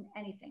hamstrung in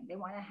anything. They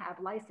want to have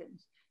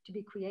license to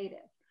be creative.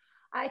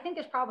 I think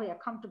there's probably a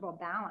comfortable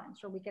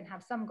balance where we can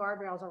have some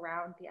guardrails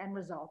around the end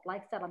result,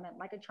 like settlement,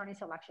 like attorney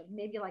selection,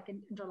 maybe like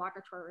an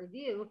interlocutory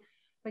review,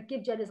 but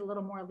give judges a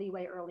little more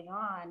leeway early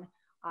on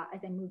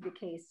as they move the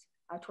case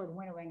toward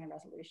winnowing and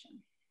resolution.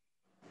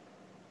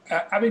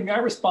 May I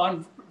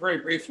respond very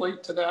briefly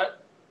to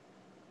that?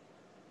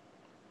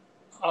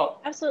 Oh,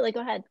 absolutely.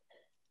 Go ahead.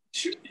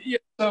 Yeah,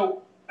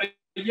 so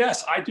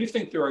yes, I do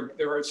think there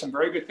are some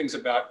very good things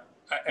about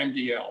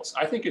MDLs.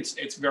 I think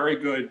it's very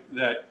good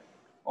that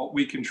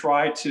we can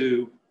try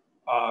to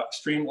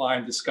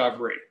streamline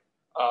discovery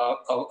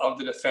of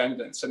the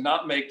defendants and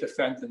not make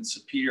defendants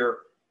appear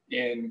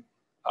in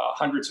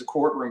hundreds of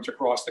courtrooms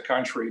across the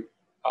country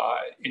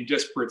in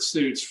disparate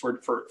suits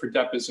for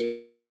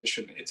deposition.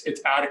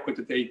 It's adequate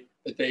that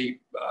they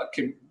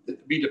can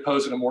be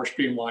deposed in a more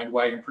streamlined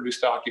way and produce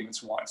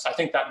documents once. I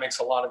think that makes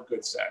a lot of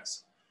good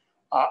sense.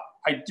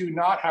 I do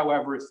not,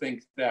 however,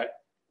 think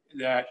that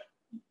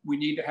we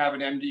need to have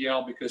an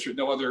MDL because there's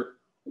no other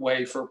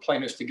way for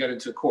plaintiffs to get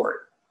into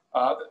court.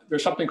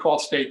 There's something called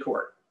state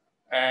court,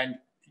 and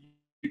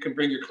you can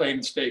bring your claim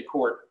in state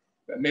court.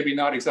 Maybe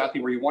not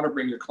exactly where you want to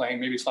bring your claim.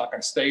 Maybe it's not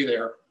going to stay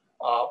there,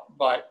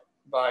 but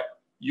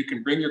you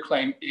can bring your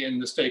claim in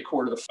the state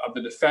court of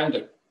the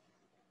defendant,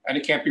 and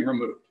it can't be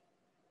removed.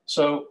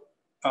 So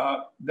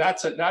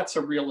that's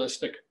a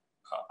realistic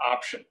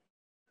option.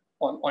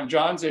 On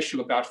John's issue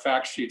about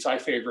fact sheets, I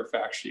favor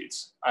fact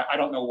sheets. I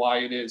don't know why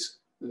it is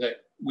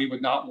that we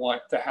would not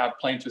want to have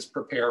plaintiffs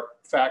prepare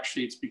fact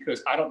sheets,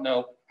 because I don't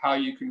know how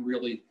you can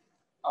really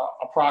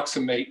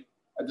approximate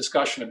a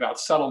discussion about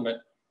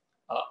settlement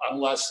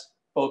unless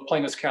both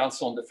plaintiffs'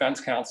 counsel and defense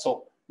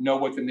counsel know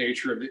what the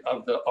nature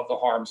of the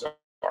harms are.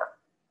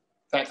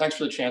 Thanks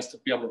for the chance to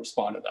be able to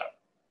respond to that.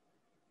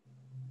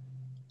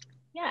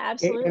 Yeah,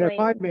 absolutely. And if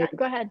I may,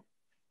 go ahead.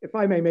 If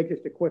I may make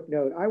just a quick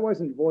note, I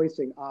wasn't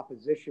voicing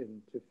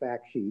opposition to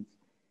fact sheets.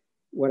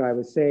 What I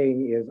was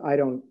saying is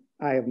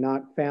I have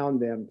not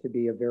found them to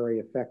be a very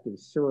effective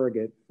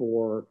surrogate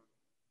for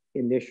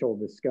initial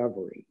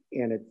discovery.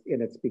 And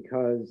it's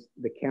because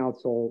the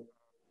counsel,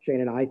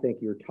 Shanin, I think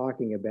you're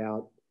talking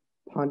about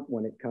punt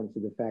when it comes to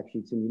the fact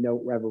sheets, and you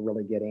don't ever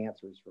really get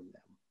answers from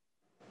them.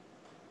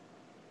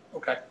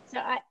 Okay. So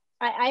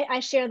I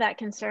share that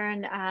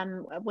concern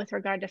with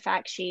regard to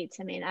fact sheets.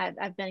 I mean,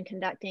 I've been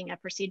conducting a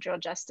procedural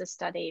justice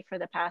study for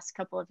the past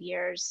couple of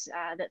years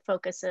that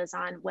focuses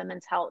on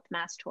women's health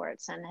mass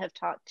torts, and have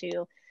talked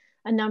to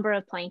a number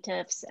of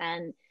plaintiffs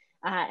and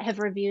have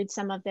reviewed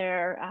some of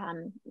their,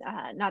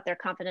 not their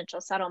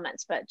confidential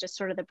settlements, but just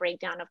sort of the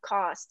breakdown of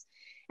costs.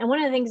 And one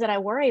of the things that I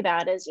worry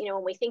about is, you know,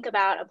 when we think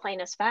about a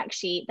plaintiff's fact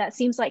sheet, that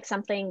seems like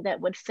something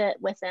that would fit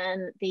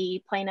within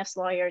the plaintiff's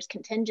lawyer's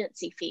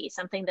contingency fee,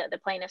 something that the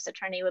plaintiff's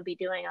attorney would be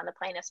doing on the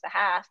plaintiff's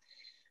behalf.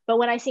 But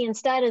what I see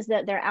instead is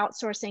that they're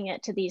outsourcing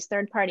it to these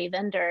third-party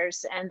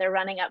vendors, and they're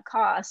running up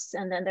costs,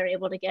 and then they're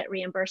able to get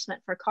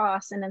reimbursement for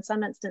costs. And in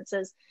some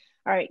instances,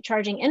 are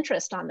charging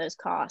interest on those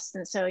costs.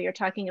 And so you're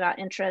talking about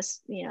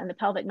interest, you know, in the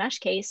pelvic mesh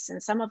case,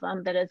 and some of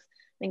them that have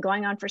been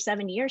going on for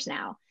 7 years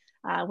now,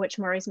 which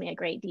worries me a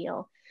great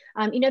deal.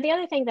 You know, the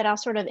other thing that I'll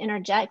sort of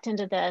interject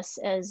into this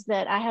is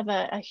that I have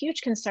a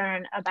huge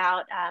concern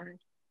about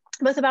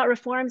both about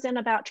reforms and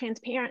about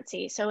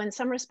transparency. So in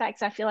some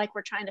respects, I feel like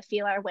we're trying to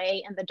feel our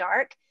way in the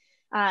dark.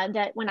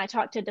 That when I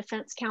talk to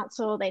defense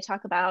counsel, they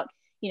talk about,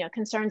 you know,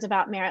 concerns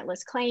about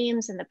meritless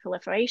claims and the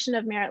proliferation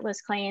of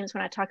meritless claims.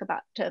 When I talk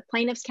about to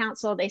plaintiffs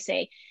counsel, they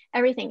say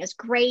everything is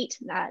great,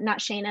 not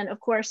Shanin,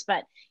 of course,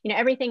 but, you know,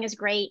 everything is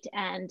great.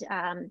 And,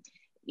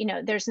 you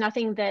know, there's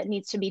nothing that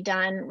needs to be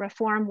done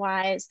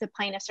reform-wise. The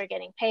plaintiffs are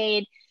getting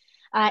paid.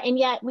 And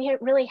yet we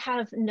really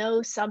have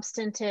no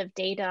substantive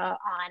data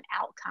on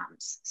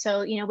outcomes.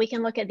 So, you know, we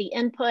can look at the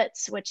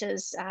inputs, which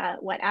is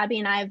what Abbe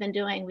and I have been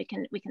doing. We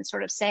can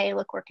sort of say,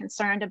 look, we're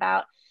concerned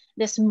about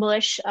this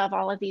mush of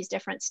all of these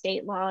different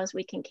state laws.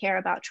 We can care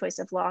about choice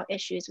of law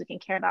issues. We can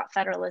care about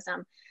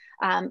federalism.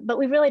 But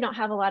we really don't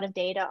have a lot of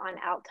data on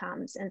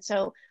outcomes. And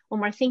so when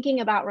we're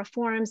thinking about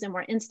reforms and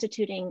we're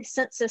instituting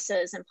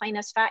censuses and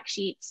plaintiffs' fact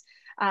sheets,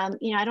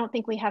 you know, I don't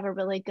think we have a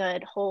really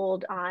good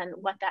hold on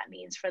what that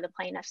means for the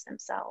plaintiffs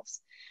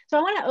themselves. So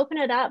I want to open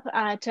it up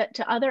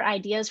to other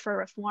ideas for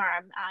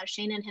reform.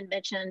 Shanin had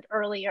mentioned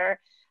earlier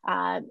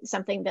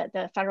something that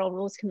the Federal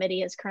Rules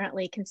Committee is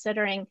currently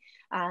considering.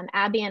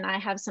 Abbe and I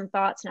have some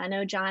thoughts, and I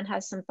know John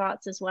has some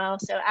thoughts as well.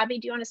 So Abbe,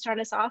 do you want to start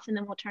us off, and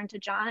then we'll turn to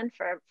John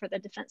for the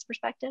defense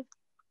perspective?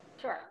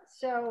 Sure.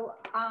 So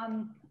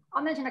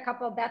I'll mention a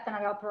couple, Beth, and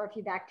I'll throw a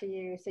few back to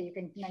you so you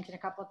can mention a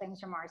couple of things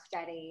from our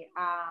study.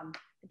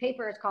 The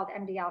paper is called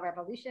MDL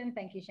Revolution.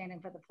 Thank you,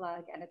 Shanin, for the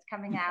plug. And it's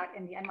coming out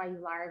in the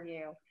NYU Law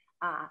Review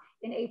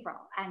in April.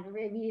 And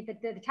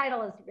the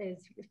title is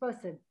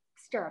supposed to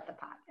stir up the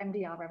pot.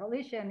 MDL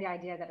Revolution, the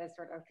idea that it's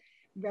sort of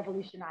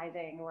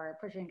revolutionizing or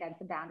pushing against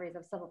the boundaries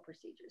of civil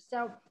procedures.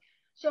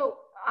 So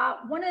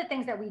one of the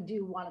things that we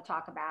do want to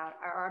talk about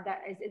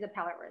is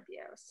appellate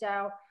review.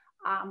 So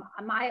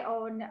my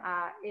own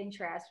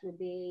interest would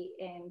be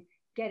in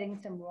getting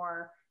some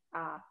more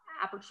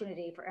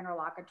opportunity for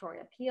interlocutory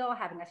appeal,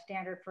 having a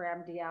standard for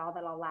MDL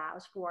that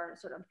allows for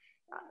sort of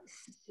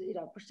you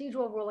know,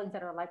 procedural rulings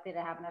that are likely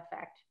to have an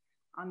effect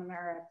on the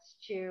merits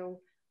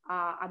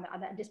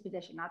on that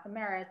disposition, not the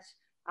merits,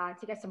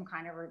 to get some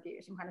kind of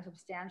review, some kind of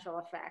substantial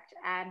effect.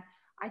 And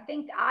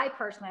I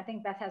personally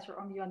think Beth has her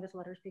own view on this,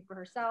 let her speak for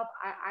herself.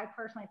 I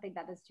personally think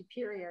that is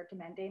superior to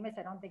mandamus.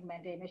 I don't think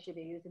mandamus should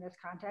be used in this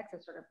context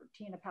as sort of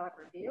routine appellate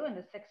review. In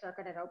the Sixth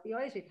Circuit and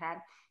opioids, we've had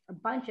a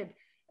bunch of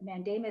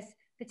mandamus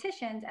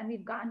petitions, and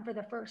we've gotten for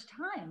the first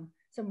time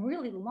some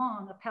really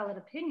long appellate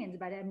opinions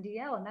about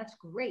MDL, and that's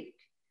great.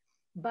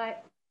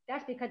 But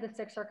that's because the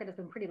Sixth Circuit has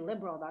been pretty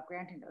liberal about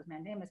granting those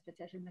mandamus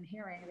petitions and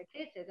hearing the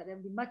cases, and it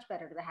would be much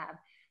better to have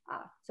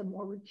some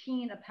more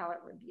routine appellate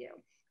review.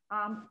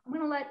 I'm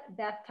going to let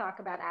Beth talk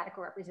about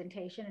adequate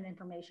representation and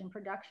information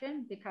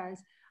production because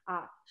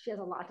she has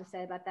a lot to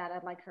say about that.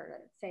 I'd like her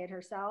to say it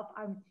herself.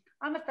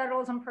 I'm a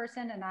federalism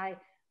person, and I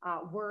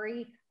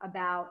worry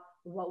about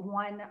what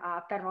one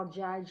federal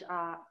judge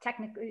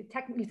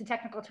used the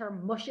technical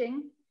term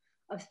mushing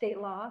of state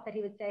law that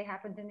he would say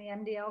happens in the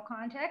MDL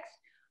context.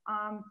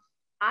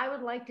 I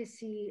would like to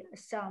see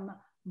some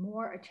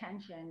more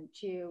attention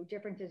to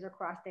differences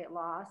across state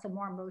law, some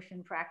more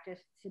motion practice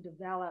to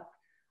develop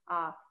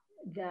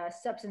the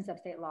substance of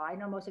state law. I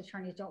know most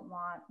attorneys don't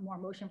want more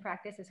motion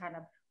practice. It kind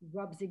of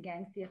rubs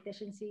against the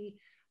efficiency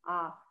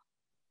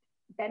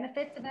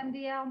benefits of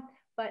MDL.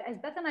 But as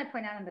Beth and I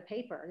point out in the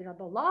paper, you know,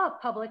 the law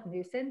of public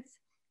nuisance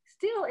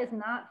still is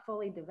not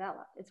fully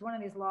developed. It's one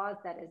of these laws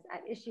that is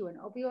at issue in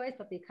opioids,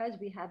 but because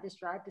we have this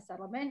drive to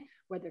settlement,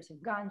 whether it's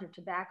in guns or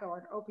tobacco or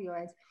in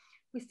opioids,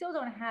 we still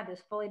don't have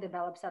this fully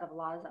developed set of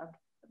laws of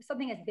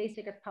something as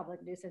basic as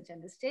public nuisance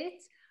in the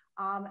states.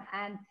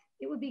 And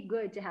it would be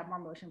good to have more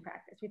motion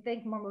practice. We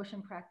think more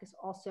motion practice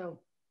also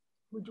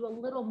would do a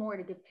little more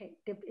to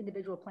give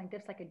individual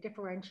plaintiffs like a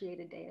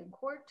differentiated day in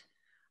court.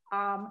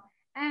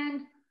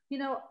 And, you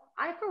know,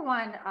 I, for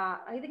one,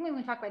 I think we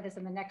can talk about this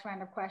in the next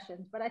round of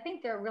questions, but I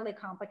think there are really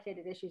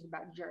complicated issues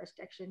about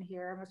jurisdiction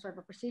here. I'm a sort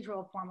of a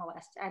procedural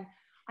formalist. And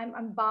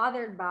I'm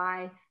bothered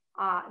by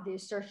the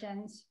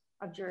assertions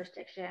of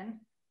jurisdiction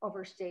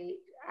over state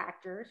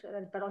actors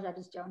that federal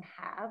judges don't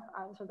have.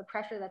 So the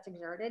pressure that's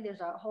exerted,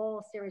 there's a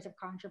whole series of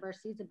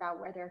controversies about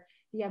whether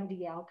the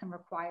MDL can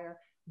require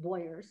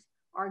lawyers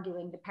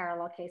arguing the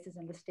parallel cases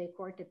in the state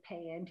court to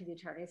pay into the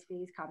attorney's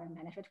fees common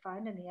benefit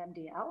fund in the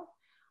MDL.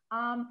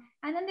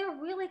 And then there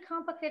are really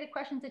complicated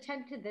questions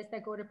attended to this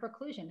that go to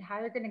preclusion. How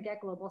you're going to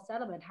get global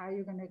settlement? How are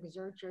you going to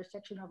exert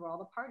jurisdiction over all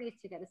the parties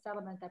to get a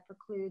settlement that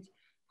precludes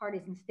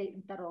parties in state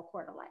and federal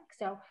court alike?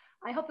 So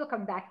I hope you'll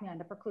come back to me on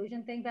the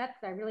preclusion thing, Beth,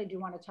 because I really do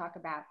want to talk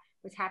about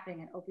what's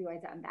happening in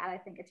opioids on that. I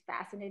think it's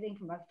fascinating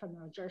from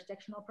a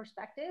jurisdictional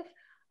perspective,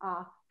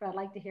 but I'd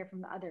like to hear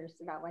from the others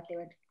about what they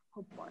would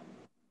hope for.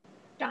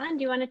 John,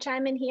 do you want to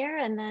chime in here,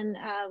 and then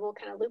we'll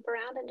kind of loop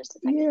around in just a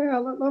second? Yeah,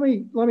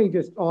 let me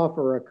just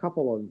offer a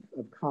couple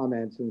of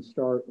comments and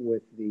start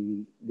with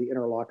the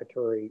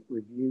interlocutory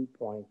review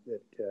point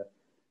that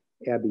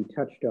Abbe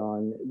touched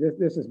on.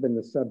 This has been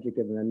the subject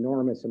of an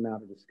enormous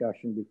amount of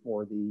discussion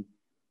before the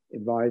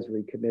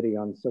Advisory Committee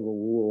on Civil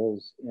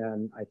Rules,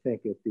 and I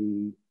think at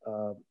the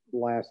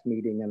last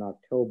meeting in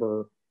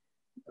October,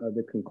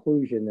 the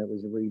conclusion that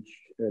was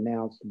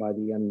announced by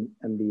the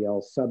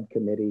MDL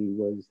subcommittee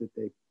was that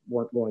they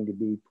weren't going to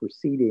be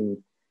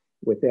proceeding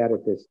with that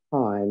at this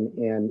time,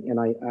 and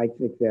I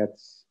think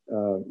that's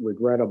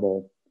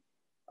regrettable.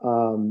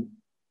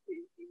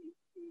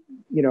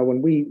 You know,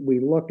 when we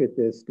looked at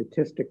this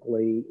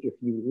statistically, if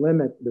you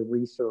limit the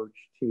research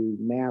to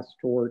mass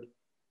tort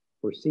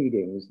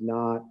proceedings,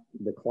 not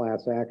the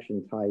class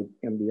action type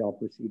MDL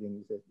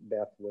proceedings that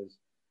Beth was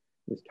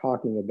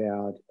talking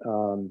about,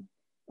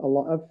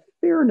 a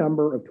fair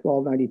number of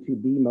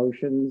 1292B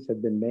motions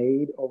have been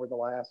made over the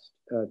last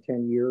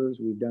 10 years.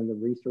 We've done the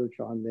research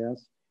on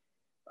this,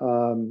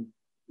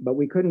 but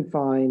we couldn't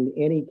find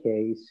any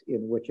case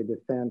in which a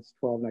defense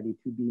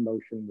 1292B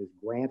motion was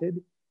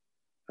granted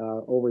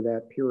over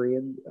that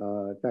period.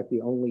 In fact,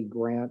 the only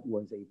grant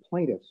was a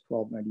plaintiff's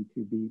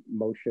 1292B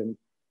motion,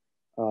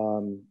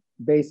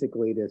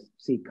 basically to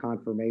seek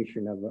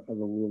confirmation of a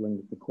ruling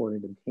that the court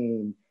had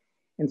obtained.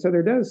 And so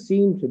there does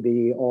seem to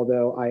be,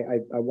 although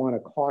I want to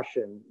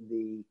caution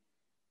the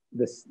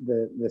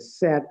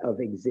set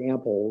of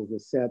examples, the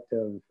set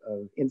of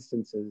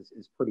instances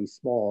is pretty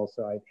small,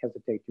 so I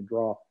hesitate to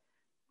draw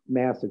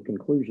massive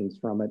conclusions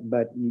from it.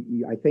 But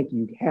I think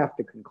you have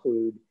to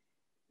conclude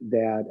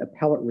that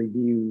appellate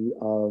review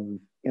of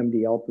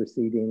MDL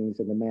proceedings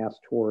in the mass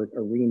tort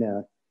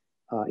arena,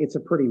 it's a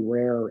pretty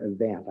rare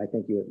event. I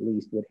think you at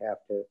least would have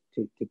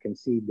to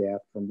concede that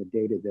from the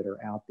data that are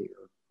out there.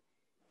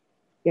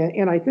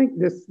 And I think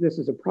this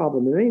is a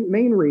problem. The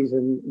main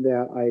reason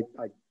that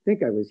I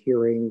think I was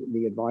hearing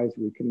the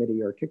advisory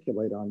committee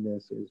articulate on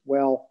this is,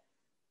 well,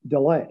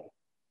 delay.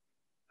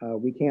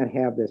 We can't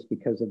have this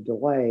because of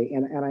delay.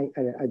 And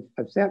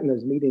I've sat in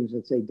those meetings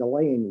and say,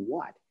 delaying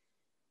what?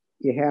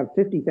 You have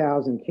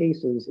 50,000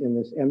 cases in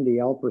this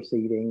MDL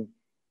proceeding,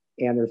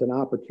 and there's an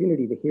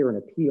opportunity to hear an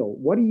appeal.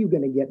 What are you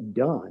going to get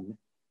done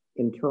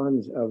in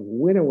terms of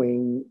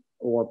winnowing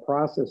or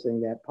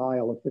processing that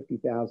pile of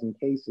 50,000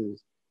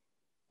 cases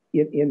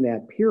in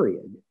that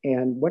period?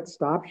 And what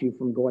stops you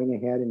from going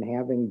ahead and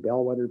having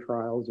bellwether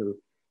trials or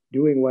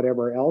doing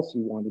whatever else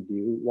you want to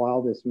do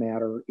while this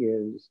matter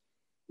is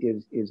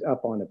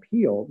up on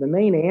appeal? The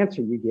main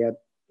answer you get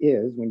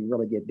is, when you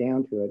really get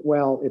down to it,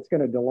 well, it's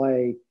going to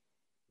delay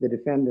the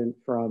defendant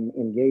from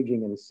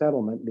engaging in a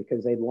settlement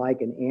because they'd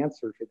like an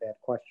answer to that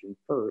question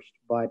first.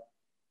 But,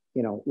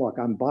 you know, look,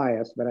 I'm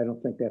biased, but I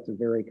don't think that's a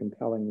very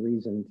compelling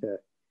reason to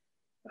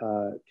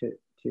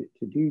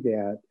do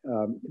that.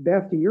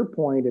 Beth, to your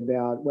point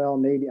about, well,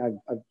 maybe I've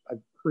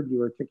heard you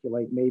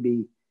articulate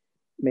maybe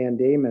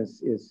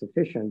mandamus is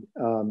sufficient.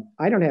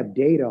 I don't have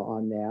data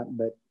on that,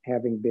 but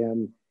having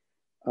been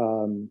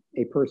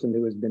a person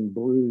who has been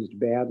bruised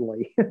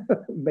badly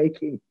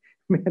making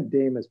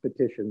mandamus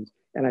petitions,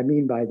 and I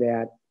mean by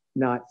that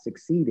not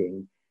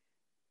succeeding,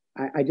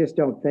 I just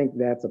don't think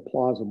that's a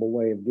plausible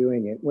way of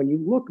doing it. When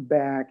you look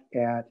back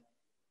at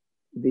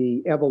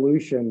the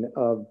evolution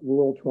of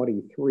Rule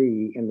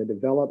 23 and the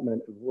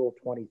development of Rule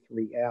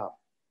 23F,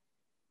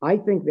 I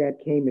think that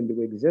came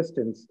into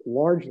existence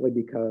largely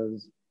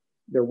because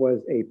there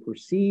was a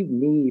perceived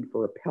need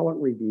for appellate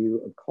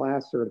review of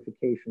class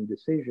certification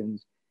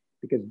decisions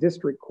because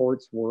district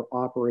courts were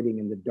operating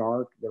in the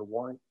dark. There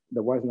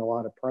wasn't a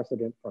lot of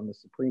precedent from the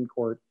Supreme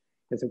Court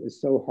because it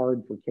was so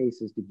hard for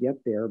cases to get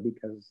there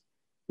because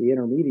the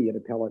intermediate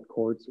appellate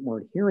courts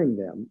weren't hearing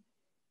them.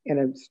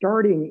 And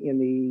starting in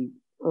the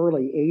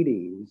early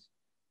 80s,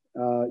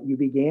 you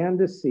began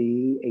to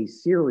see a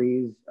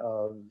series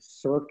of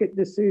circuit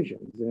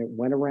decisions, and it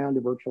went around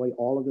to virtually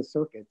all of the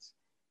circuits,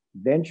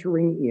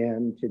 venturing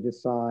in to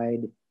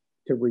decide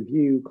to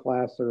review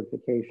class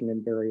certification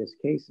in various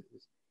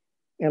cases.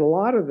 And a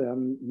lot of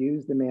them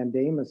used the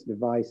mandamus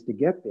device to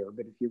get there.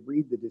 But if you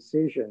read the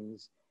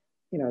decisions,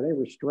 you know, they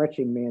were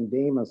stretching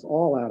mandamus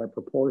all out of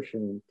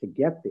proportion to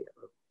get there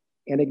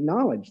and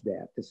acknowledge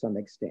that to some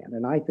extent.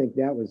 And I think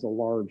that was a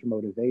large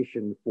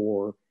motivation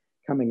for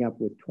coming up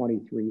with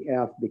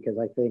 23F because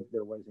I think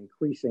there was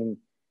increasing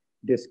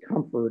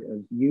discomfort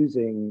of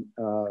using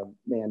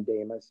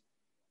mandamus.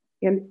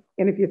 And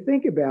if you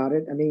think about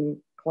it, I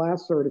mean,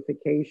 class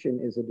certification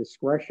is a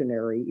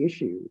discretionary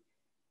issue.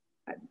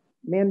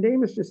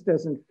 Mandamus just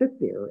doesn't fit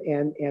there.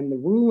 And the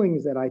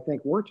rulings that I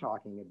think we're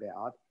talking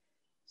about,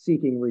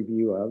 seeking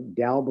review of,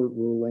 Daubert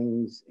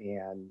rulings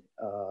and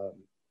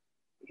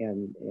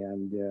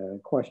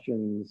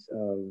questions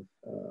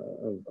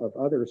of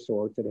other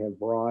sorts that have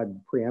broad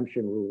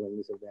preemption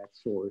rulings of that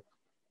sort.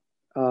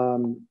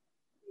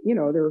 You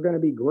know, there are going to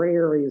be gray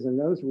areas in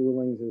those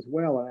rulings as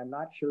well, and I'm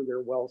not sure they're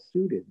well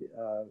suited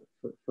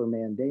for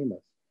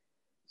mandamus.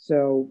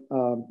 So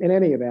in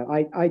any event,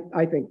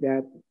 I think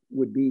that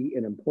would be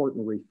an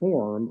important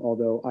reform,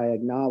 although I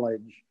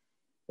acknowledge,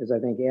 as I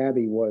think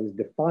Abbe was,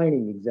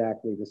 defining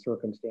exactly the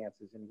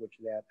circumstances in which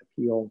that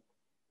appeal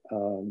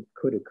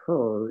could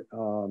occur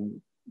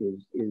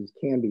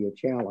can be a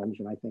challenge,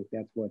 and I think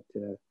that's what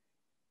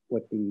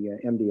the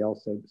MDL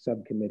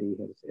subcommittee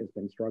has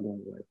been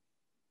struggling with.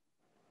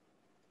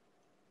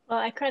 Well,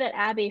 I credit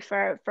Abbe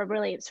for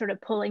really sort of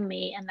pulling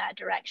me in that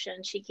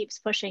direction. She keeps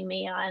pushing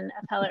me on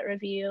appellate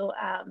review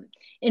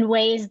in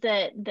ways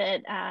that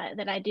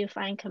I do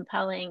find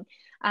compelling.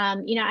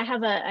 You know, I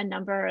have a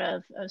number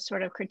of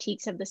sort of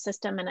critiques of the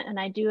system, and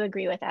I do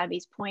agree with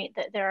Abbe's point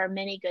that there are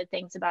many good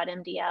things about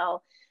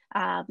MDL,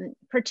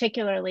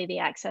 particularly the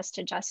access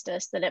to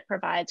justice that it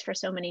provides for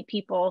so many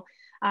people,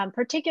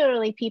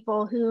 particularly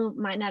people who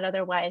might not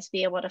otherwise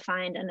be able to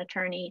find an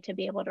attorney to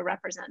be able to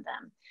represent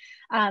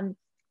them.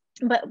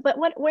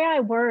 But where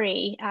I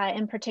worry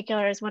in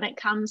particular is when it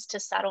comes to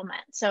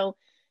settlement. So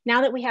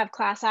now that we have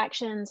class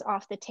actions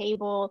off the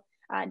table,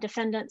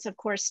 defendants, of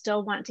course,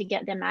 still want to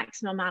get the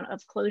maximum amount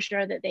of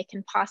closure that they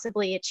can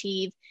possibly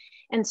achieve.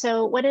 And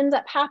so what ends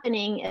up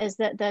happening is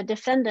that the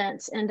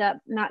defendants end up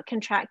not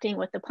contracting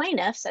with the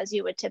plaintiffs, as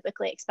you would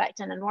typically expect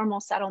in a normal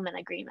settlement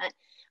agreement,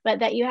 but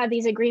that you have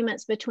these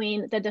agreements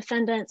between the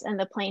defendants and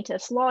the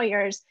plaintiff's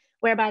lawyers,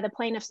 whereby the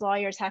plaintiff's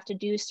lawyers have to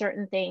do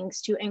certain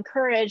things to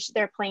encourage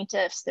their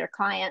plaintiffs, their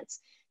clients,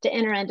 to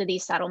enter into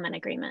these settlement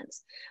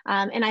agreements.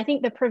 And I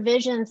think the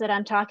provisions that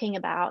I'm talking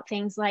about,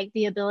 things like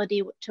the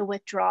ability to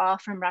withdraw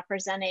from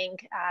representing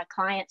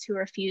clients who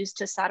refuse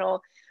to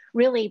settle,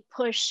 really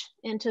push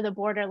into the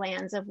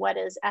borderlands of what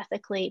is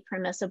ethically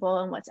permissible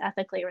and what's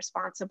ethically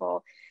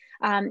responsible.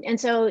 And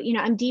so, you know,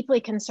 I'm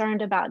deeply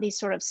concerned about these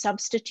sort of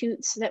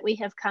substitutes that we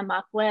have come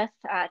up with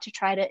to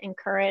try to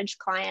encourage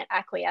client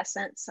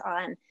acquiescence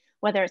on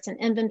whether it's an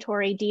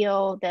inventory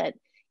deal that,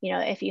 you know,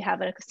 if you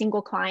have a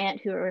single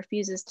client who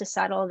refuses to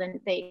settle,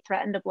 then they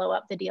threaten to blow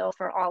up the deal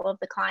for all of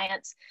the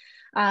clients,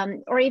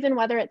 or even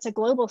whether it's a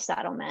global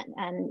settlement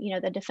and, you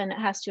know, the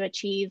defendant has to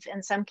achieve,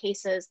 in some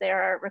cases,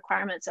 there are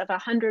requirements of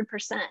 100%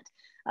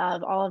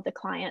 of all of the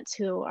clients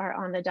who are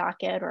on the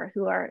docket or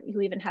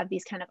who even have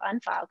these kind of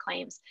unfiled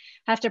claims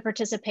have to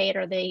participate,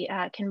 or they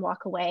can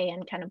walk away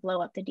and kind of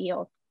blow up the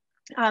deal.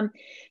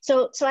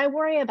 So I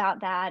worry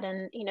about that,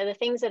 and you know, the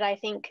things that I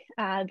think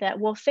that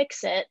will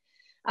fix it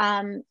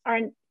are,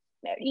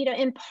 you know,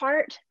 in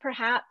part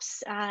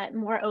perhaps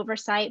more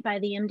oversight by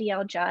the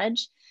MDL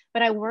judge,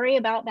 but I worry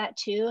about that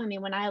too. I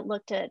mean, when I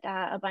looked at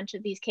a bunch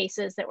of these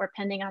cases that were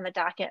pending on the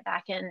docket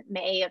back in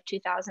May of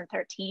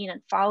 2013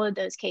 and followed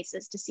those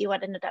cases to see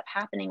what ended up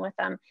happening with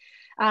them,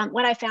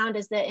 what I found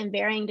is that in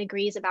varying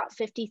degrees, about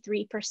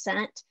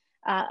 53%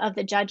 of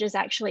the judges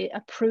actually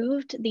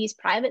approved these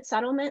private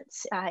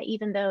settlements,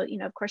 even though, you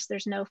know, of course,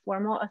 there's no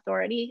formal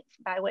authority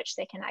by which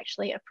they can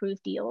actually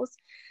approve deals.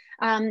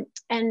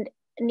 And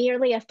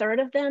nearly a third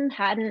of them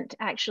hadn't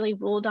actually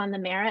ruled on the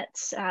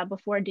merits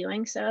before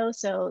doing so.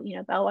 So, you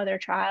know, bellwether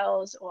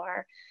trials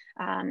or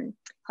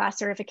class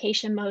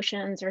certification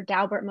motions or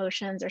Daubert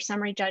motions or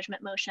summary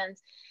judgment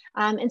motions.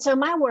 And so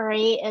my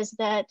worry is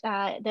that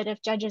that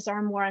if judges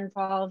are more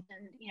involved,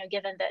 and, you know,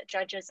 given that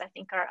judges, I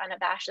think, are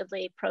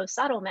unabashedly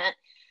pro-settlement,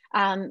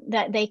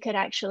 that they could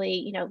actually,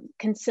 you know,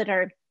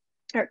 consider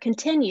or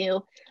continue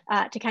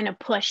to kind of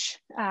push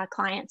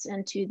clients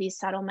into these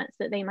settlements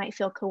that they might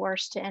feel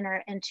coerced to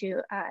enter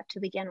into to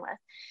begin with.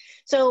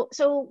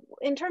 So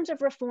in terms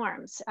of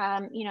reforms,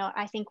 you know,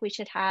 I think we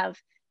should have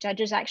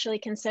judges actually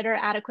consider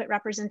adequate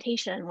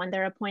representation when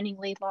they're appointing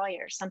lead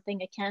lawyers,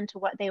 something akin to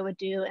what they would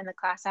do in the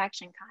class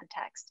action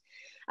context.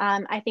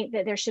 I think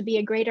that there should be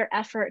a greater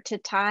effort to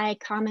tie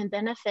common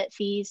benefit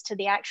fees to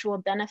the actual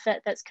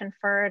benefit that's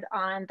conferred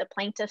on the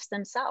plaintiffs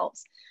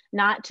themselves,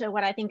 not to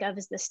what I think of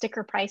as the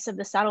sticker price of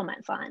the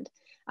settlement fund.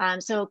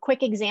 So a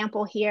quick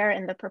example here,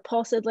 in the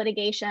propulsive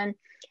litigation,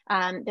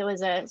 there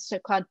was a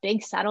so-called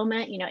big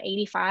settlement, you know,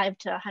 $85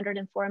 to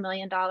 $104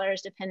 million,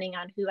 depending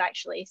on who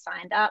actually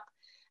signed up.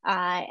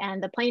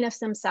 And the plaintiffs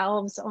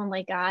themselves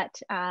only got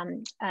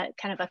kind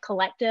of a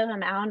collective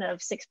amount of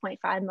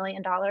 $6.5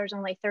 million,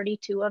 only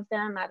 32 of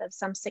them out of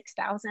some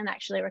 6,000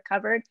 actually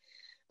recovered.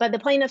 But the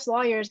plaintiff's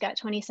lawyers got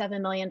 $27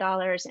 million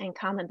in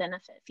common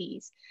benefit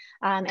fees.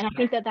 And I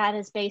think that that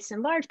is based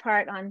in large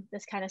part on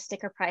this kind of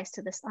sticker price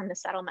to this on the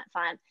settlement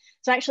fund.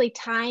 So actually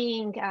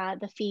tying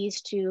the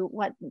fees to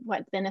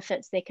what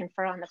benefits they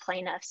confer on the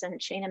plaintiffs. And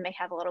Shanin may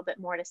have a little bit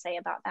more to say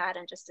about that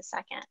in just a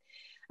second.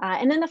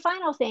 And then the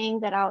final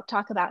thing that I'll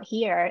talk about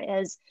here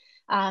is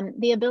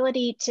the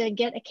ability to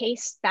get a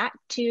case back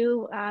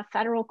to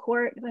federal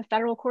court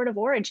of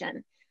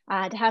origin,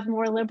 to have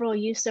more liberal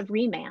use of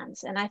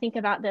remands. And I think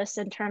about this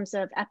in terms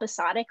of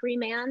episodic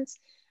remands,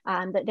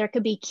 that there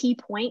could be key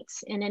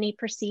points in any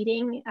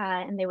proceeding,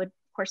 and they would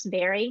of course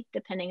vary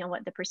depending on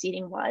what the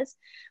proceeding was,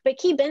 but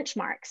key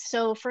benchmarks.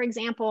 So for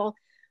example,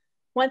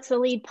 once the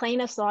lead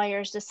plaintiff's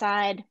lawyers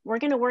decide we're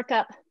going to work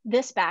up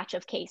this batch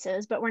of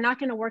cases, but we're not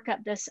going to work up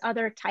this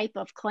other type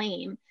of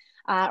claim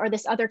or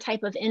this other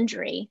type of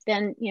injury,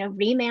 then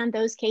remand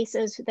those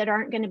cases that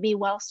aren't going to be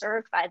well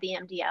served by the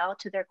MDL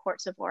to their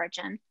courts of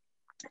origin.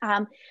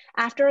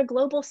 After a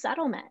global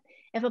settlement,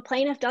 if a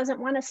plaintiff doesn't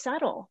want to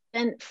settle,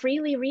 then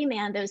freely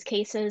remand those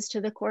cases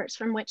to the courts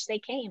from which they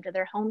came, to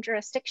their home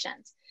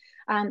jurisdictions.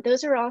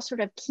 Those are all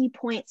sort of key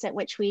points at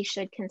which we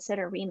should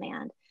consider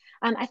remand.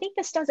 I think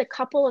this does a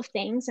couple of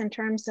things in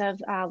terms of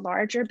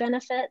larger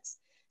benefits.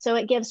 So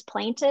it gives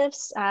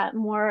plaintiffs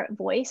more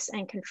voice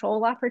and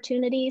control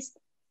opportunities.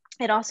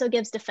 It also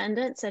gives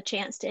defendants a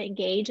chance to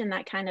engage in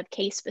that kind of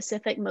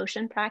case-specific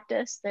motion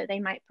practice that they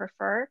might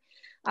prefer.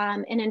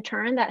 And in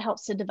turn, that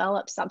helps to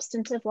develop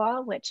substantive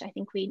law, which I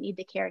think we need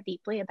to care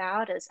deeply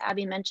about. As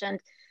Abbe mentioned,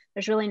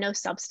 there's really no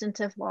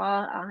substantive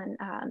law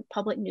on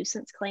public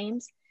nuisance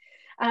claims.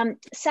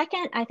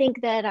 Second, I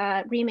think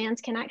that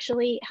remands can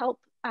actually help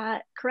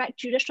correct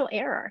judicial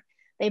error.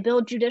 They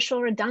build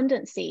judicial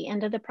redundancy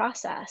into the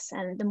process.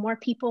 And the more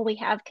people we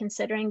have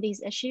considering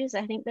these issues,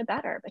 I think the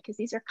better, because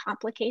these are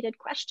complicated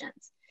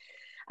questions.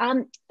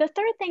 The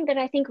third thing that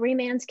I think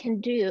remands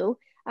can do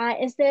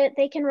is that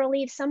they can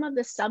relieve some of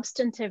the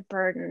substantive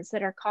burdens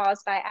that are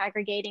caused by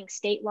aggregating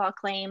state law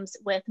claims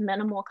with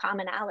minimal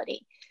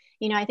commonality.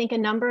 I think a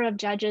number of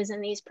judges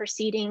in these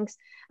proceedings,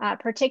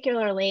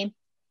 particularly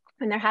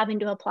when they're having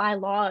to apply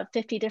law of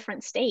 50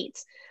 different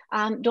states,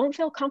 don't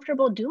feel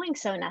comfortable doing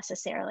so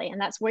necessarily. And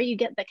that's where you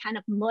get the kind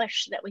of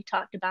mush that we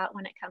talked about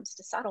when it comes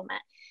to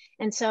settlement.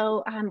 And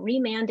so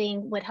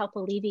remanding would help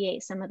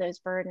alleviate some of those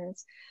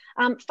burdens.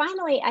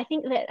 Finally, I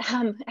think that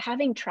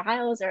having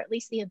trials, or at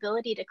least the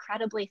ability to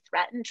credibly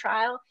threaten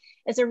trial,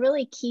 is a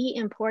really key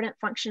important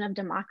function of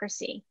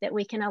democracy, that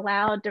we can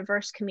allow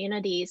diverse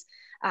communities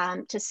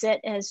to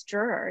sit as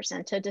jurors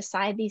and to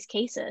decide these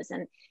cases.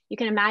 And you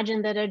can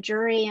imagine that a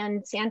jury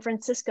in San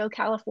Francisco,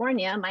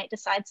 California might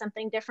decide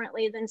something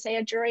differently than, say,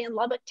 a jury in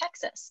Lubbock,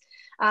 Texas.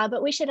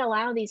 But we should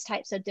allow these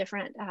types of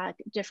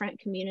different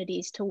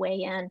communities to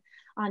weigh in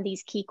on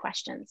these key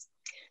questions.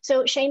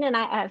 So Shanin,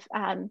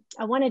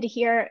 I wanted to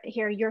hear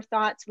your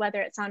thoughts,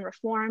 whether it's on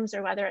reforms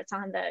or whether it's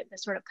on the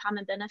sort of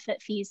common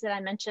benefit fees that I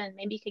mentioned.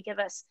 Maybe you could give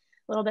us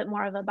a little bit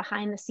more of a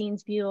behind the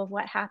scenes view of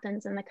what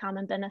happens in the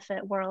common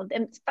benefit world.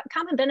 And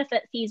common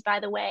benefit fees,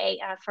 by the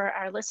way, for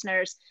our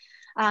listeners,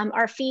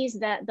 are fees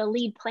that the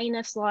lead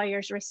plaintiff's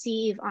lawyers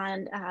receive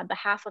on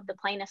behalf of the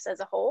plaintiffs as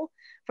a whole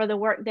for the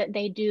work that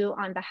they do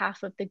on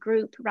behalf of the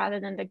group, rather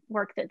than the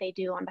work that they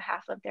do on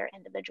behalf of their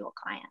individual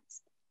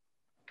clients.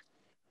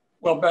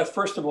 Well, Beth,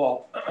 first of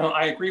all,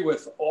 I agree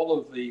with all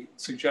of the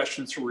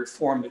suggestions for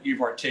reform that you've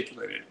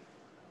articulated.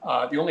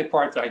 The only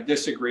part that I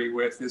disagree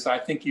with is I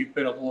think you've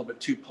been a little bit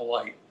too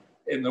polite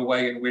in the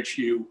way in which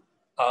you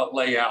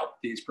lay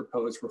out these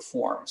proposed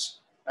reforms.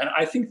 And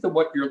I think that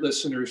what your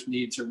listeners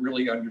need to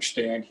really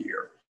understand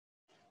here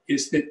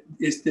is that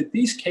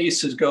these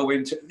cases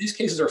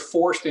are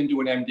forced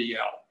into an MDL,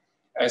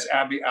 as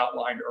Abbe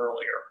outlined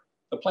earlier.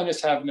 The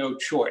plaintiffs have no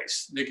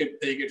choice. They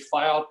get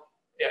filed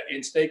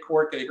in state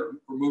court, they get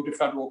removed to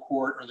federal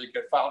court, or they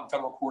get filed in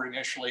federal court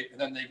initially,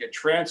 and then they get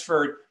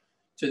transferred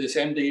to this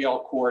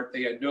MDL court.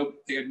 They had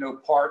no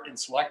part in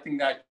selecting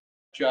that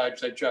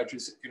judge. That judge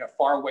is in a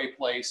faraway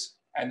place,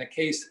 and the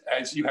case,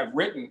 as you have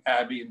written,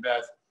 Abbe and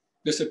Beth,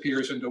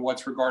 disappears into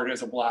what's regarded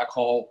as a black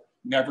hole,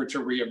 never to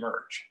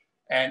reemerge.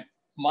 And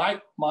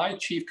my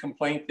chief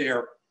complaint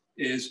there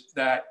is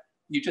that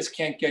you just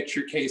can't get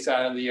your case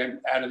out of the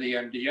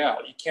MDL.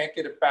 You can't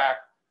get it back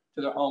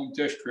to the home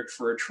district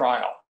for a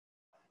trial.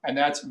 And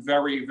that's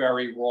very,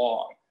 very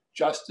wrong.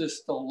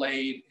 Justice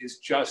delayed is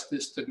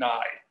justice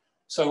denied.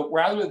 So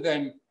rather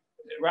than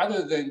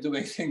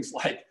doing things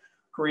like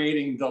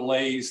creating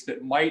delays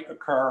that might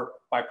occur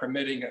by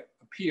permitting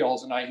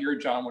appeals, and I hear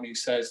John when he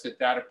says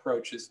that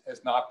approach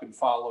has not been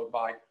followed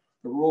by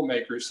the rule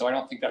makers, so I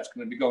don't think that's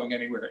going to be going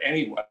anywhere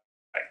anyway.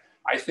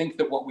 I think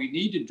that what we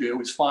need to do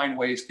is find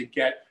ways to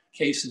get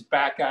cases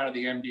back out of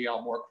the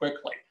MDL more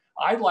quickly.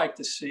 I'd like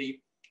to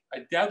see a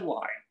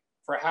deadline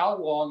for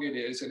how long it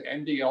is an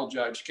MDL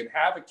judge can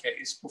have a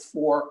case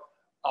before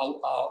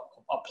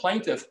a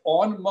plaintiff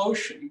on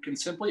motion can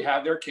simply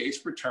have their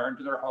case returned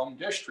to their home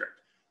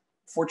district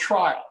for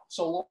trial,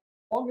 so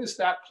long as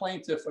that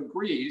plaintiff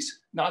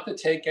agrees not to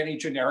take any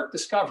generic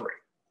discovery.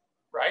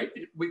 right?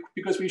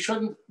 Because we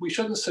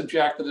shouldn't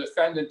subject the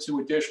defendant to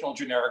additional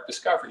generic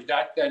discovery.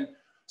 That then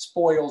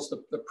spoils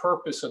the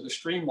purpose of the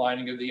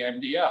streamlining of the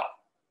MDL.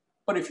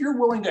 But if you're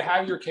willing to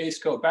have your case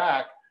go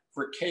back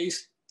for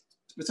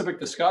case-specific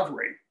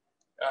discovery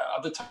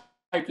of the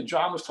type that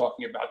John was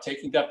talking about,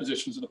 taking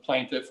depositions of the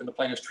plaintiff and the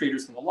plaintiff's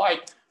treaters and the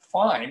like,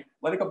 fine,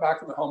 let it go back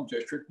to the home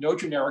district, no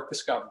generic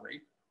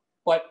discovery.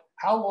 But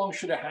how long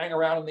should it hang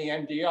around in the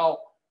MDL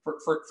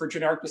for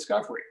generic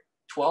discovery?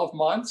 12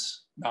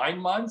 months, 9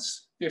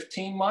 months,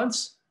 15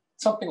 months,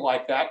 something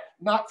like that,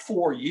 not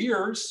 4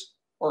 years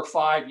or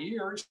 5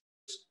 years.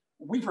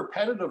 We've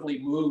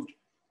repetitively moved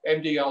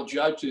MDL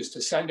judges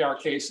to send our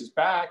cases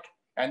back,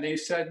 and they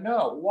said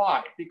no.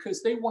 Why?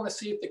 Because they want to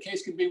see if the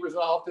case can be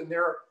resolved in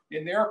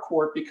their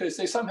court, because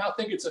they somehow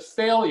think it's a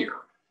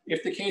failure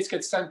if the case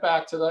gets sent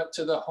back to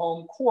the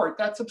home court.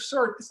 That's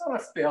absurd. It's not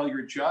a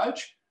failure,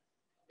 judge.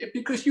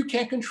 Because you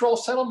can't control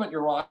settlement,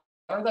 Your Honor.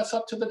 That's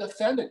up to the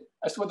defendant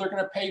as to whether they're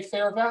going to pay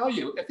fair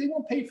value. If they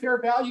won't pay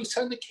fair value,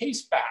 send the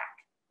case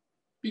back,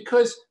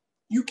 because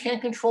you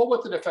can't control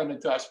what the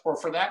defendant does, or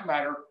for that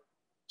matter,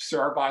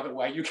 sir, by the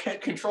way, you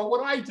can't control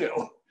what I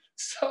do.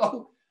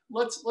 So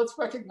let's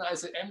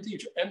recognize that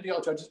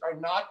MDL judges are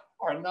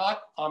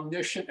not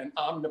omniscient and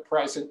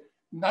omnipresent.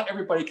 Not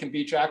everybody can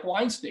be Jack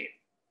Weinstein,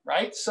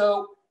 right?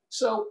 So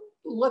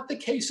let the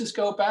cases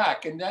go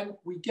back, and then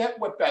we get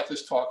what Beth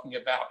is talking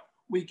about.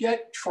 We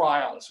get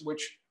trials,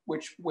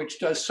 which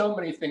does so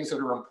many things that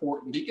are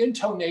important. The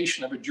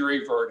intonation of a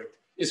jury verdict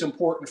is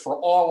important for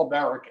all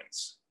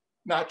Americans,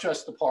 not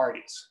just the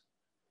parties.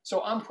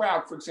 So I'm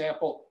proud, for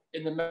example,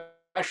 in the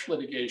mesh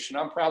litigation,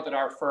 I'm proud that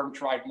our firm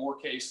tried more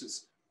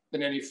cases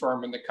than any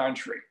firm in the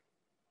country.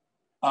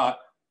 But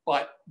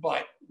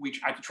we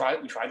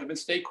tried them in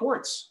state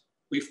courts.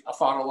 We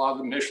fought a lot of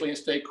them initially in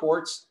state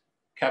courts,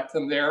 kept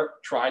them there,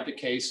 tried the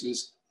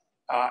cases,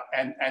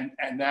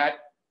 and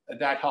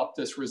that helped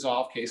us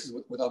resolve cases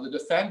with other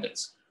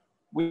defendants.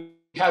 We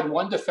had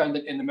one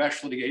defendant in the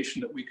mesh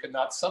litigation that we could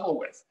not settle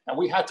with, and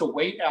we had to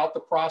wait out the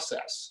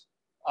process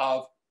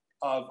of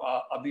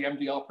the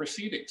MDL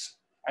proceedings.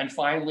 And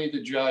finally,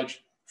 the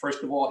judge,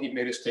 first of all, he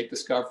made us take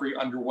discovery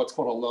under what's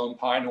called a lone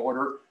pine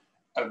order,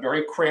 a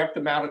very cramped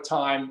amount of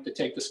time to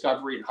take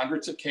discovery in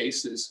hundreds of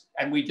cases,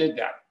 and we did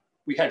that.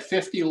 We had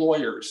 50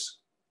 lawyers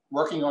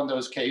working on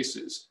those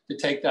cases to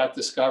take that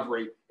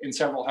discovery in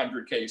several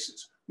hundred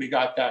cases. We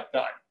got that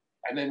done.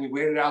 And then we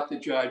waited out the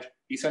judge.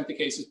 He sent the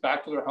cases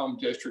back to their home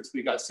districts.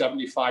 We got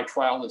 75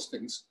 trial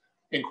listings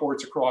in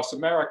courts across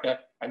America.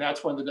 And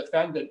that's when the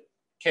defendant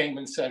came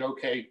and said,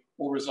 okay,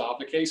 we'll resolve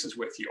the cases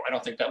with you. I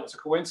don't think that was a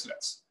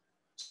coincidence.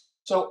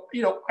 So,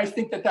 I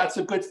think that that's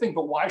a good thing,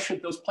 but why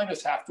should those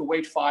plaintiffs have to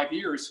wait 5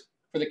 years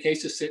for the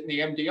case to sit in the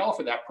MDL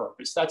for that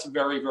purpose? That's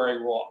very, very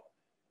wrong.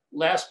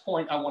 Last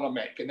point I want to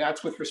make, and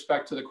that's with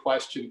respect to the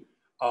question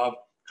of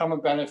common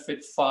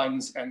benefit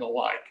funds and the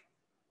like.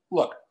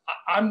 Look,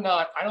 I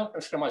don't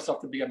consider myself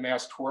to be a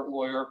mass tort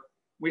lawyer.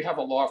 We have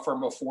a law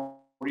firm of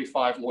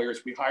 45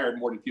 lawyers. We hired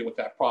more to deal with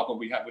that problem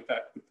we had with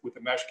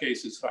the mesh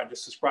cases that I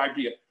just described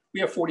to you.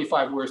 We have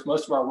 45 lawyers.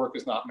 Most of our work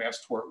is not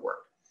mass tort work.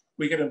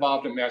 We get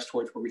involved in mass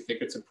torts where we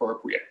think it's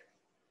appropriate.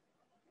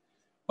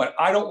 But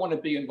I don't want to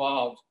be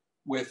involved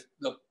with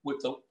the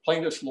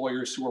plaintiffs'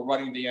 lawyers who are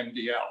running the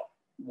MDL.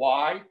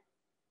 Why?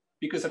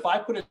 Because if I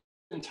put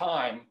in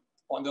time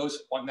on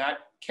that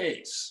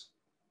case,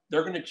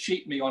 they're going to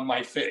cheat me on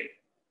my fee.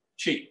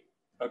 Cheat,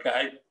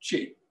 okay?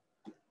 Cheat.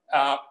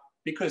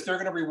 Because they're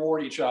going to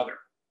reward each other.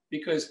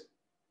 Because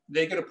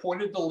they get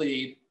appointed the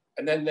lead,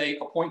 and then they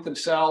appoint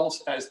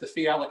themselves as the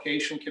fee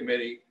allocation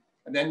committee,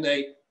 and then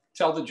they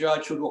tell the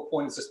judge who to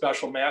appoint as a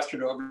special master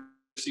to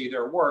oversee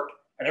their work,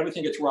 and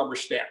everything gets rubber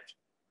stamped.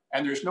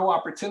 And there's no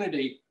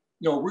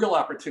real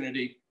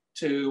opportunity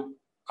to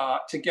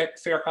get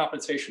fair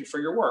compensation for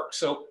your work.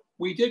 So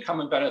we did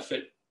common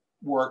benefit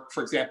work,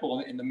 for example,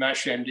 in the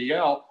mesh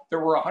MDL. There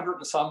were 100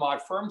 and some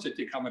odd firms that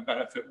did common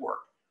benefit work.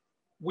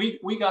 We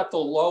got the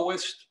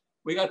lowest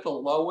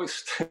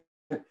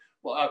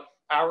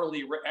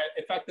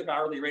effective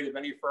hourly rate of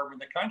any firm in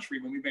the country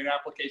when we made an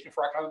application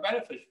for our common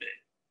benefit fee.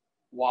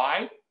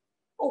 Why?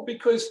 Oh,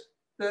 because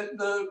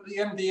the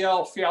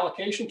MDL fee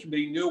allocation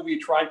committee knew we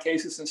tried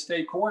cases in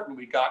state court and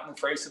we got them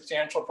very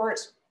substantial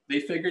verdicts. They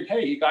figured,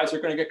 hey, you guys are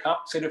going to get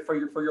compensated for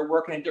your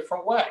work in a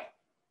different way.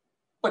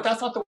 But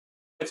that's not the way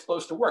it's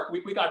supposed to work.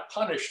 We got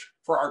punished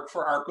for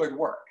our good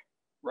work,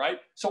 right?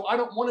 So I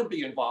don't want to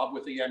be involved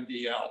with the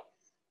MDL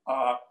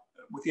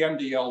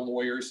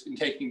lawyers in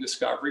taking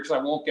discovery because I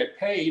won't get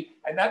paid.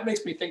 And that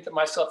makes me think to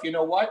myself, you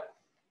know what?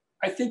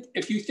 I think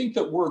if you think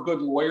that we're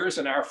good lawyers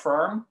in our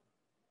firm,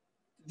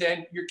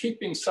 then you're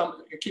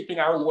keeping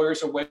our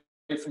lawyers away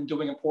from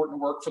doing important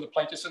work for the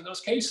plaintiffs in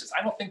those cases.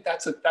 I don't think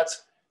that's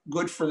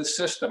good for the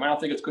system. I don't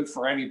think it's good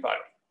for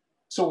anybody.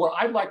 So what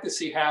I'd like to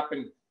see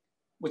happen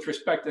with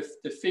respect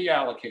to fee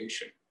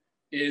allocation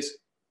is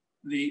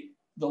the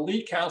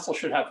lead counsel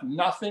should have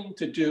nothing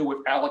to do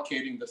with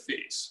allocating the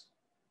fees.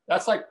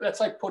 That's like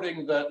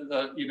putting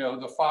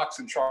the fox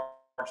in charge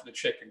of the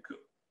chicken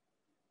coop.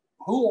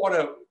 Who ought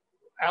to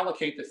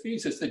allocate the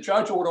fees is the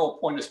judge ought to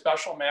appoint a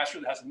special master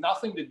that has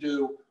nothing to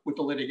do with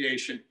the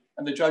litigation,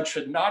 and the judge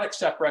should not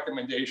accept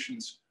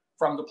recommendations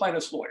from the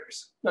plaintiff's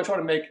lawyers. The judge ought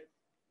to make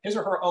his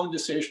or her own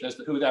decision as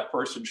to who that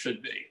person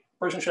should be.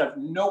 The person should have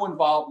no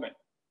involvement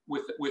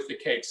with the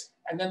case.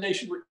 And then they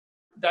should,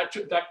 that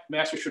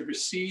master should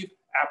receive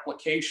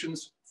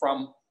applications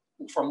from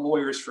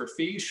lawyers for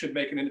fees, should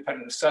make an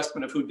independent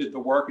assessment of who did the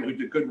work and who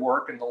did good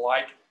work and the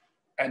like,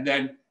 and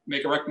then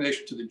make a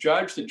recommendation to the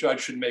judge. The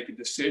judge should make a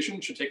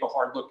decision, should take a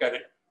hard look at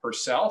it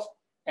herself.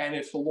 And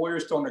if the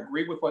lawyers don't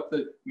agree with what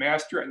the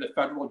master and the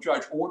federal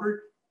judge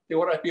ordered, they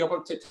ought to be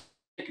able to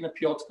take an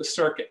appeal to the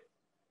circuit.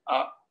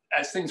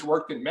 As things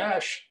worked in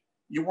MESH,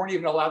 you weren't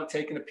even allowed to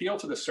take an appeal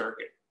to the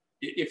circuit.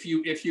 If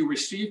you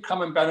received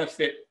common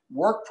benefit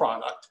work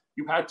product,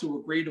 you had to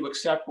agree to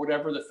accept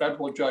whatever the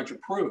federal judge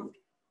approved,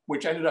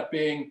 which ended up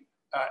being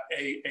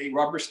a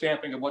rubber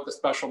stamping of what the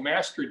special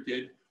master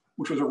did,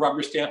 which was a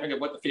rubber stamping of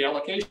what the fee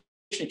allocation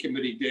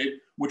committee did,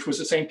 which was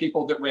the same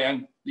people that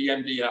ran the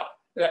MDL.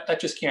 That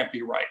just can't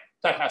be right.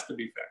 That has to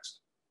be fixed.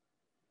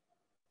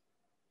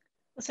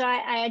 So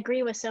I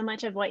agree with so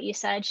much of what you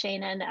said,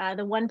 Shanin.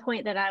 The one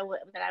point that I would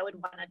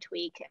want to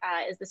tweak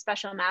is the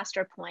special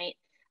master point.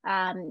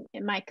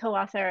 My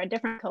co-author, a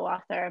different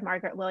co-author,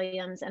 Margaret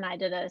Williams, and I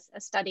did a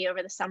study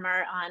over the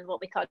summer on what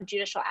we call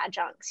judicial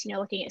adjuncts,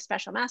 looking at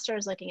special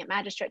masters, looking at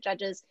magistrate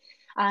judges.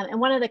 And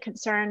one of the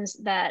concerns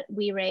that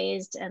we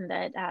raised and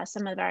that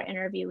some of our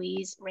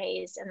interviewees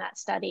raised in that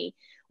study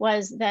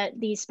was that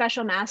these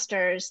special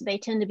masters, they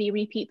tend to be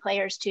repeat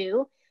players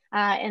too.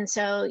 And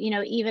so,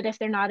 even if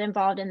they're not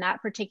involved in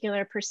that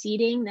particular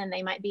proceeding, then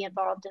they might be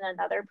involved in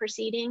another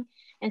proceeding.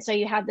 And so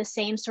you have the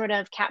same sort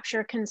of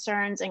capture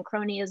concerns and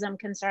cronyism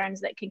concerns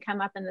that can come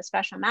up in the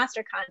special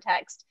master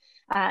context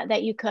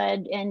that you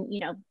could in,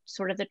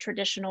 sort of the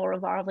traditional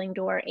revolving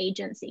door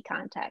agency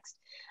context.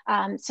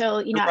 So,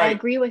 right. I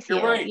agree with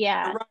you. Right.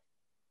 Yeah.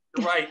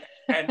 You're right.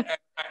 And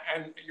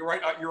you're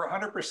right. You're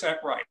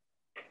 100% right.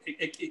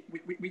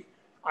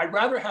 I'd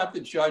rather have the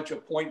judge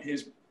appoint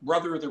his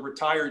brother, the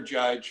retired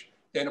judge,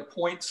 than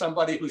appoint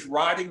somebody who's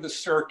riding the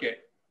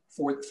circuit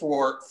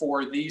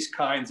for these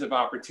kinds of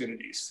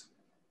opportunities.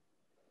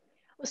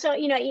 So,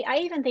 I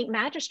even think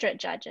magistrate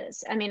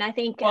judges. I mean, I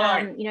think,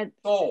 the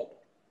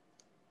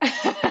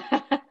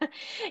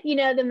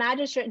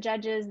magistrate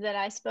judges that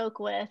I spoke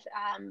with,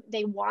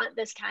 they want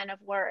this kind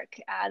of work.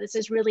 This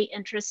is really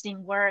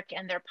interesting work,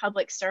 and they're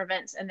public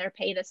servants and they're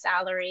paid a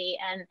salary,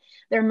 and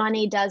their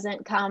money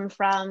doesn't come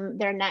from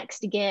their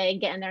next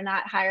gig, and they're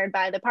not hired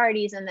by the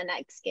parties in the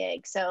next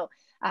gig. So,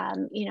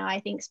 I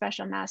think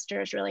special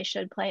masters really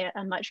should play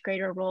a much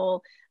greater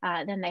role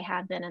than they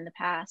have been in the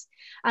past.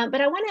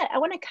 But I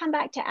want to come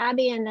back to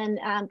Abbe and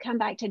then come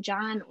back to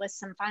John with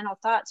some final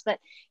thoughts. But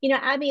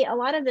Abbe, a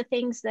lot of the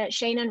things that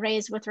Shanin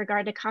raised with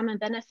regard to common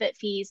benefit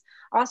fees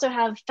also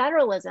have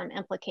federalism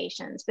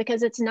implications,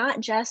 because it's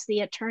not just the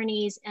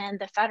attorneys and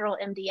the federal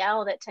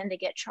MDL that tend to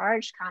get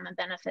charged common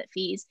benefit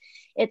fees.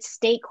 It's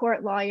state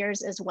court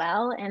lawyers as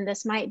well, and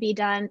this might be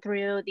done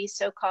through these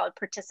so-called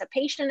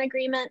participation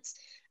agreements.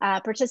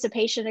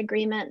 Participation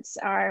agreements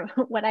are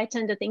what I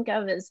tend to think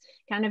of as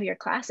kind of your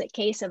classic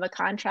case of a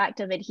contract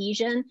of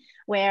adhesion,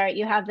 where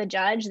you have the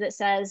judge that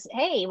says,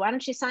 hey, why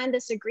don't you sign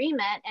this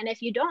agreement? And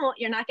if you don't,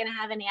 you're not going to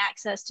have any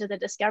access to the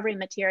discovery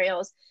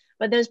materials.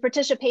 But those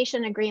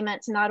participation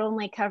agreements not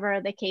only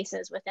cover the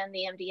cases within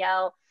the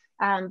MDL,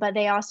 but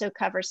they also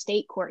cover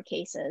state court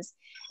cases.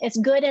 It's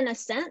good in a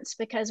sense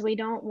because we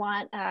don't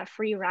want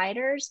free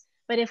riders.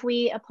 But if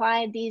we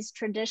applied these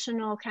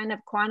traditional kind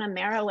of quantum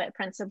Merowit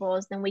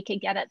principles, then we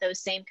could get at those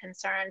same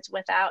concerns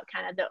without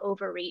kind of the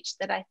overreach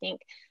that I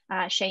think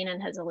Shanin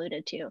has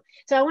alluded to.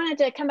 So I wanted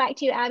to come back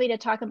to you, Abbe, to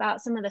talk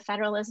about some of the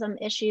federalism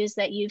issues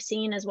that you've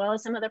seen, as well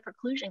as some of the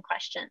preclusion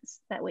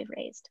questions that we've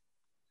raised.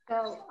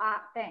 So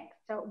thanks.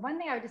 So one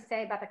thing I would just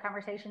say about the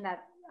conversation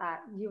that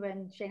you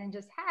and Shanin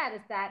just had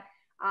is that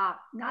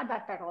not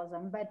about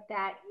federalism, but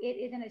that it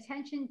is an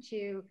attention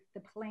to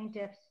the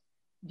plaintiff's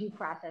due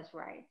process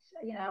rights,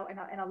 in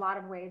a lot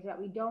of ways that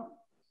we don't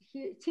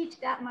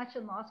teach that much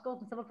in law schools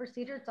and civil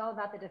procedure. It's all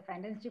about the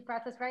defendant's due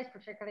process rights,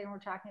 particularly when we're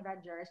talking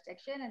about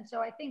jurisdiction. And so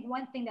I think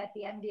one thing that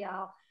the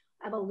MDL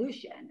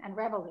evolution and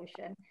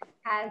revolution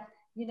has,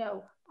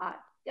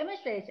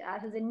 demonstrated to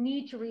us is a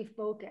need to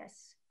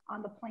refocus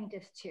on the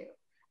plaintiffs too.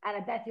 And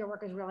I bet your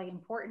work is really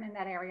important in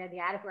that area, the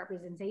adequate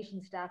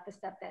representation stuff, the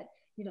stuff that,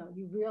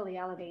 you really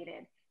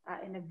elevated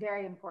in a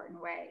very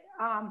important way.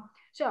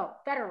 So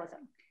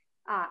federalism.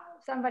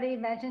 Somebody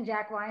mentioned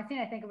Jack Weinstein,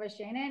 I think it was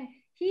Shanin.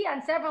 He,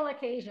 on several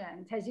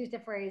occasions, has used the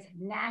phrase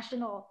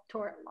national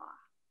tort law.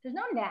 There's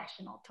no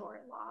national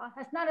tort law.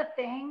 That's not a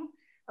thing,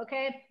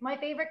 okay? My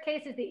favorite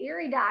case is the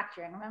Erie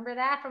Doctrine. Remember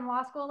that from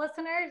law school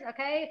listeners,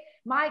 okay?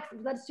 My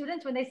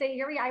students, when they say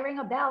Erie, I ring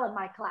a bell in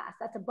my class.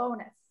 That's a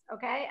bonus,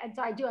 okay? And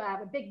so I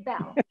have a big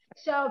bell.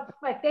 So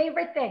my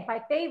favorite thing,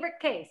 my favorite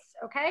case,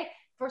 okay?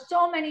 For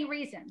so many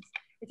reasons.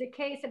 It's a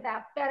case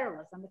about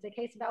federalism. It's a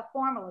case about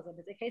formalism.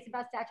 It's a case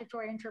about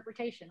statutory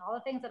interpretation, all the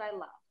things that I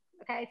love,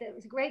 okay? So it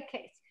was a great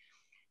case.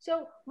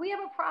 So we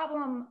have a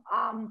problem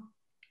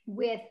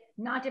with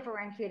not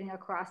differentiating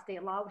across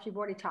state law, which we've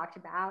already talked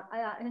about.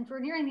 And we're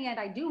nearing the end,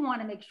 I do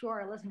want to make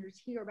sure our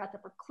listeners hear about the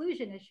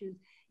preclusion issues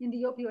in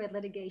the opioid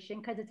litigation,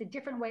 because it's a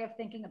different way of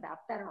thinking about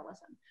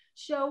federalism.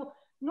 So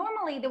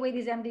normally the way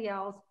these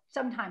MDLs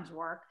sometimes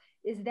work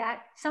is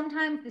that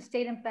sometimes the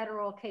state and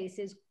federal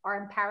cases are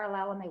in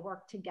parallel and they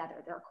work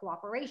together. There are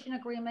cooperation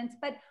agreements,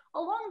 but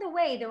along the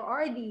way, there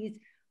are these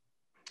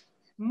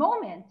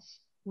moments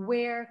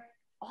where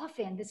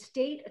often the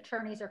state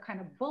attorneys are kind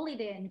of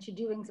bullied into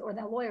doing, or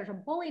the lawyers are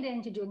bullied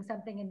into doing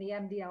something in the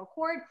MDL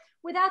court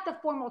without the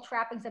formal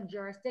trappings of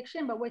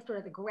jurisdiction, but with sort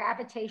of the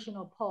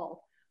gravitational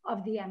pull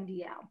of the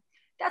MDL.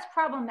 That's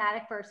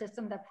problematic for a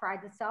system that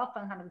prides itself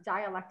on kind of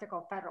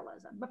dialectical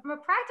federalism. But from a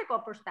practical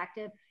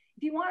perspective,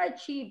 if you want to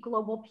achieve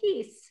global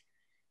peace,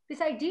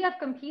 this idea of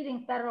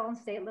competing federal and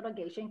state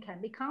litigation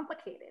can be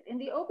complicated. In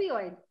the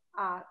opioid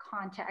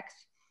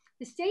context,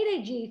 the state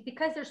AGs,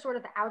 because they're sort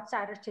of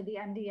outsiders to the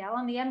MDL,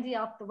 and the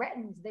MDL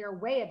threatens their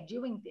way of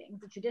doing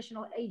things, the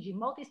traditional AG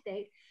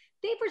multi-state,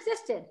 they've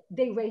resisted.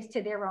 They raced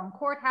to their own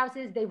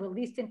courthouses. They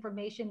released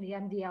information the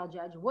MDL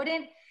judge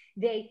wouldn't.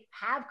 They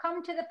have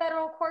come to the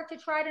federal court to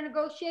try to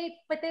negotiate,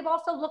 but they've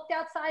also looked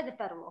outside the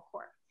federal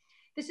court.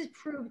 This has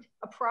proved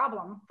a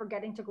problem for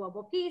getting to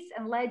global peace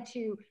and led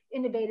to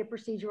innovative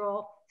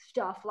procedural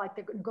stuff like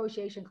the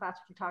negotiation class,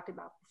 which we talked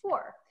about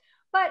before.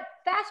 But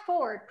fast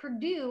forward,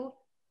 Purdue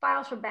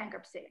files for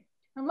bankruptcy.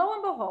 And lo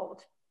and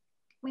behold,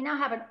 we now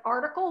have an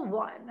Article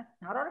 1,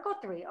 not Article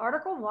 3,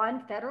 Article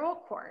 1 federal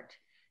court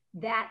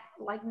that,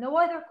 like no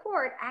other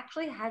court,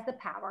 actually has the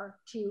power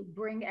to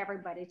bring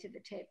everybody to the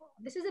table.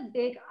 This is a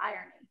big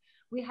irony.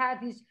 We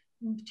have these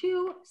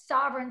two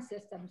sovereign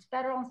systems,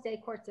 federal and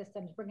state court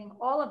systems, bringing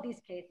all of these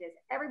cases.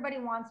 Everybody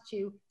wants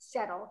to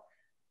settle.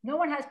 No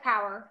one has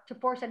power to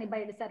force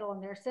anybody to settle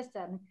in their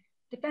system.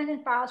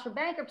 Defendant files for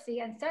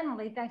bankruptcy, and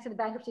suddenly, thanks to the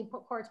bankruptcy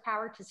court's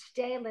power to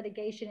stay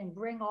litigation and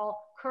bring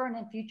all current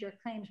and future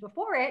claims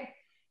before it,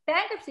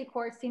 bankruptcy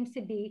court seems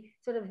to be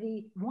sort of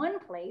the one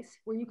place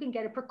where you can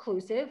get a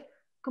preclusive,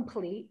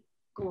 complete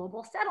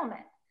global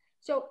settlement.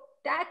 So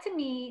that to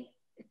me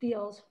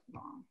feels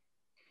wrong.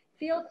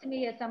 Feels to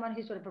me as someone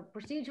who's sort of a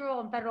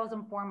procedural and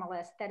federalism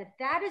formalist, that if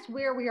that is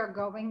where we are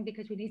going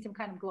because we need some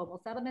kind of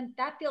global settlement,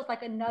 that feels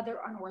like another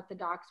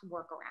unorthodox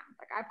workaround.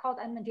 Like I've called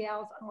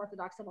MDL's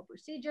unorthodox civil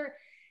procedure,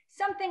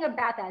 something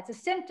about that. It's a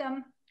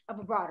symptom of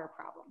a broader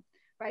problem,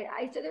 right?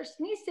 So there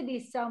needs to be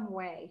some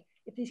way,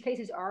 if these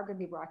cases are going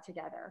to be brought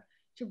together,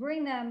 to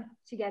bring them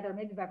together,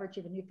 maybe by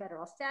virtue of a new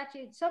federal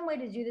statute, some way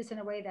to do this in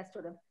a way that's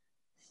sort of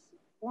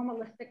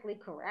formalistically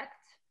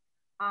correct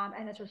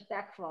and is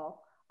respectful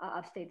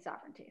of state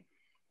sovereignty.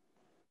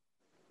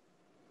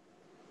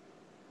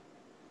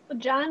 Well,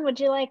 John, would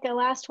you like a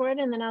last word?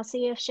 And then I'll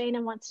see if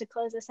Shanin wants to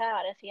close us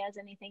out, if he has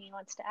anything he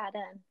wants to add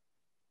in.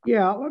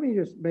 Yeah, let me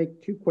just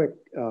make two quick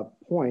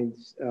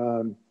points.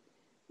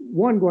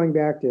 One, going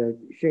back to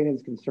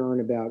Shanin's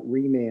concern about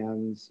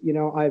remands, you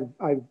know,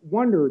 I've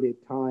wondered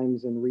at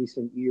times in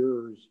recent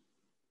years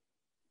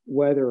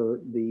whether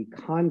the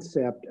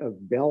concept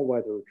of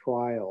bellwether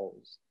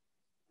trials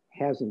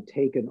hasn't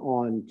taken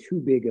on too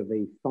big of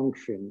a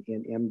function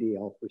in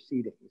MDL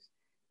proceedings.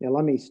 Now,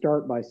 let me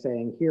start by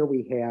saying here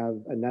we have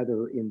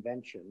another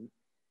invention,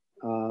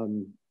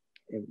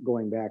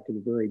 going back to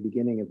the very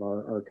beginning of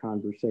our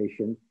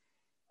conversation.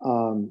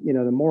 You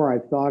know, the more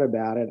I've thought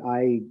about it,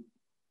 I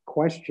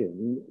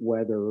question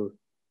whether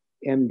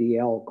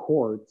MDL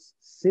courts,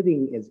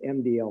 sitting as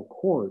MDL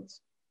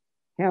courts,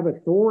 have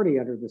authority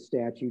under the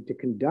statute to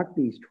conduct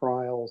these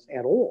trials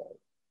at all.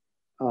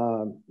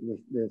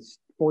 This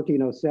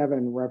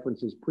 1407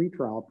 references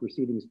pretrial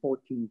proceedings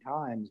 14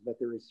 times, but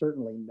there is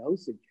certainly no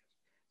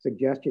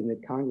suggestion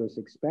that Congress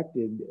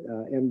expected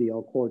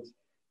MDL courts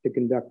to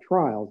conduct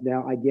trials.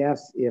 Now, I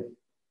guess if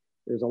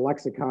there's a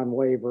lexicon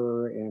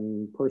waiver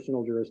and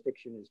personal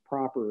jurisdiction is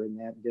proper in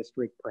that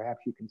district, perhaps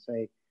you can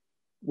say,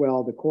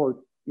 well, the court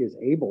is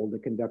able to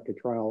conduct a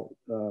trial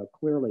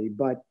clearly,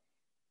 but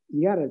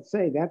you got to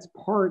say that's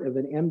part of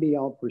an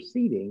MDL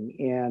proceeding,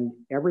 and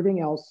everything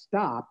else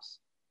stops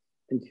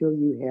until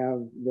you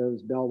have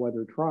those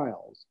bellwether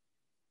trials.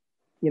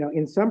 You know,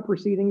 in some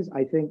proceedings,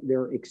 I think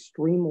they're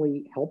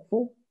extremely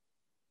helpful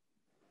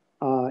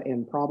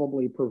and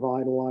probably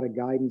provide a lot of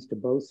guidance to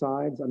both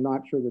sides. I'm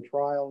not sure the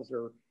trials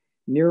are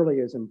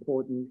nearly as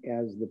important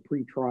as the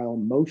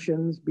pretrial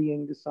motions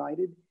being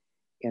decided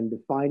and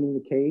defining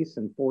the case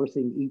and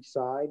forcing each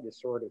side to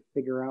sort of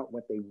figure out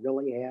what they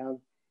really have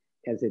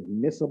as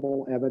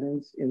admissible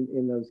evidence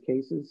in those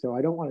cases. So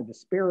I don't want to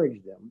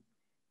disparage them,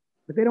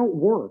 but they don't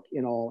work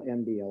in all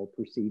MDL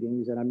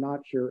proceedings. And I'm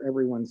not sure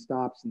everyone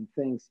stops and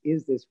thinks,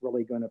 is this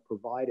really going to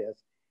provide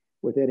us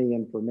with any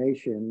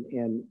information?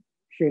 And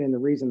Shanin, the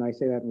reason I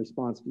say that in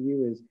response to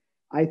you is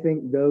I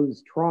think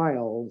those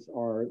trials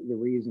are the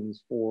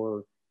reasons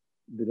for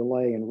the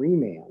delay in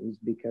remands,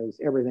 because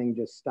everything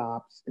just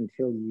stops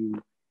until you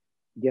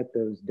get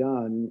those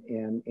done,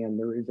 and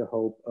there is a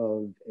hope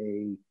of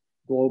a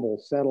global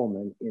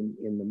settlement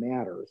in the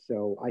matter.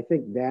 So I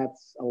think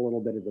that's a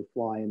little bit of the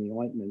fly in the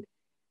ointment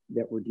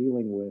that we're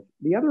dealing with.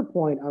 The other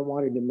point I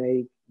wanted to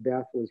make,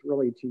 Beth, was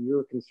really to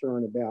your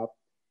concern about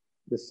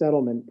the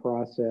settlement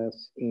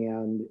process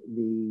and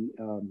the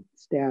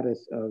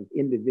status of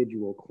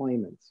individual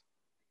claimants.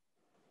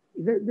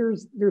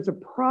 There's a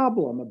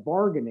problem, a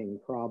bargaining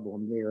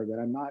problem there that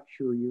I'm not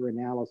sure your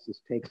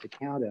analysis takes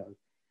account of.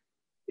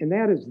 And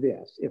that is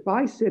this: if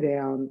I sit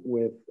down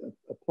with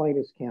a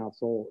plaintiff's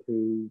counsel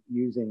who,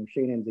 using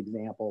Shanin's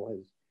example,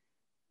 has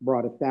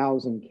brought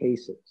 1,000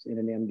 cases in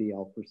an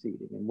MDL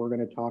proceeding, and we're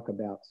going to talk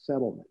about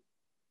settlement,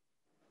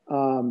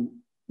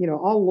 you know,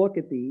 I'll look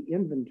at the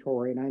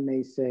inventory and I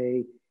may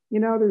say, you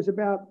know, there's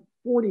about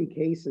 40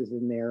 cases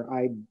in there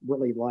I'd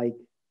really like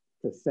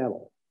to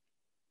settle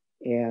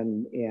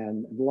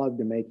and love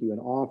to make you an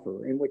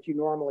offer. And what you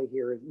normally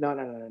hear is,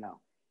 no.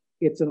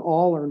 It's an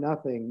all or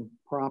nothing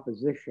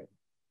proposition.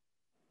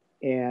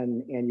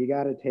 And you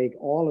got to take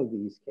all of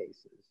these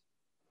cases.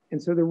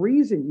 And so the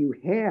reason you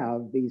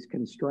have these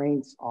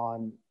constraints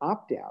on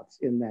opt-outs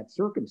in that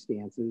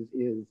circumstances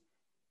is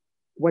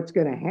what's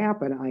going to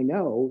happen, I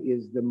know,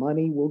 is the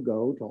money will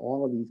go to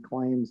all of these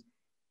claims.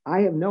 I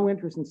have no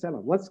interest in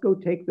settling. Let's go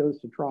take those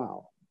to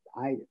trial.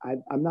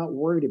 I'm not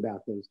worried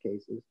about those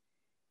cases.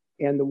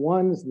 And the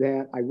ones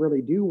that I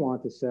really do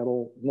want to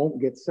settle won't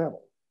get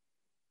settled.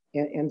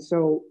 And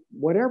so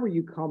whatever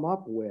you come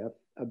up with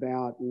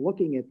about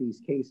looking at these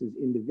cases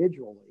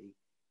individually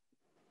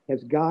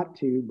has got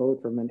to,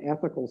 both from an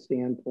ethical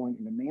standpoint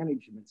and a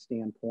management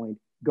standpoint,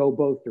 go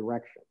both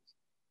directions.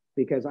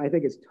 Because I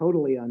think it's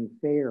totally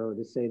unfair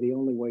to say the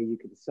only way you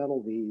can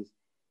settle these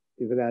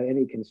is without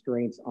any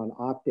constraints on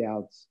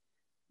opt-outs,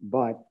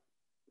 but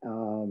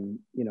you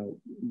know,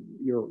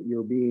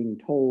 you're being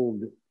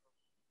told,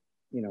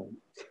 you know,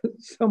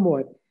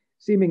 somewhat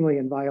seemingly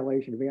in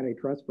violation of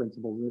antitrust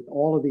principles that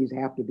all of these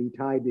have to be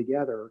tied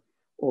together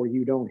or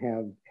you don't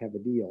have a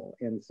deal.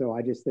 And so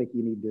I just think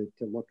you need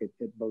to look at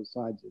both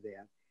sides of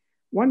that.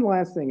 One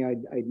last thing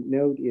I'd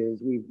note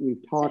is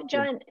we've talked— So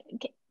John,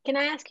 can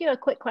I ask you a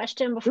quick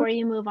question before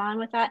you move on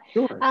with that?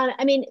 Sure.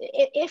 I mean,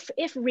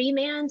 if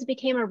remands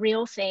became a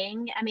real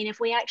thing, I mean, if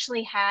we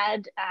actually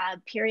had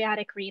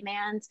periodic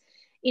remands,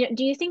 you know,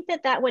 do you think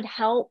that would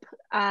help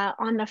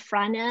on the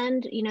front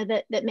end, you know,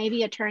 that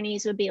maybe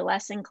attorneys would be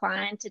less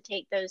inclined to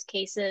take those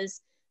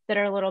cases that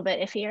are a little bit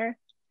iffier?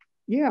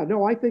 Yeah,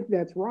 no, I think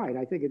that's right.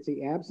 I think it's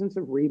the absence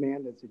of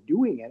remand that's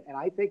doing it. And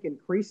I think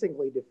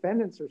increasingly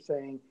defendants are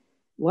saying,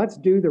 let's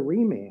do the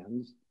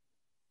remands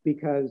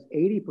because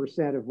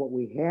 80% of what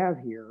we have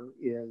here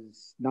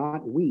is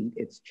not wheat,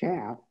 it's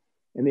chaff.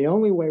 And the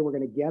only way we're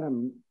going to get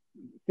them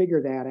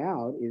figure that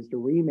out is to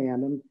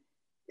remand them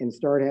and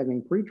start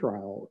having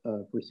pretrial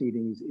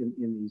proceedings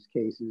in these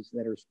cases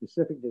that are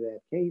specific to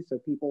that case, so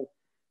people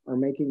are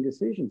making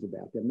decisions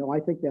about them. No, I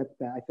think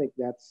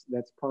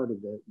that's part of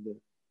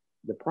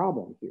the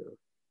problem here.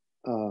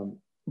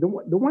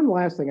 The one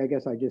last thing I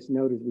guess I just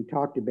noted, we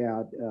talked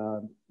about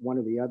one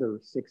of the other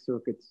Sixth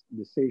Circuit's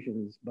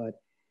decisions,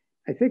 but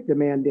I think the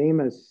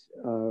mandamus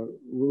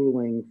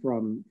ruling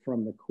from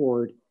the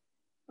court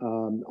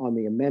on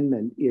the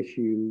amendment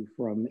issue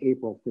from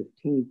April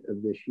 15th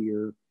of this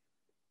year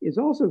is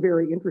also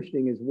very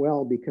interesting as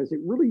well, because it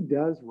really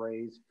does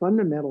raise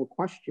fundamental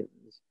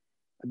questions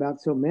about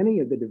so many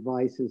of the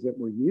devices that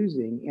we're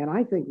using, and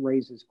I think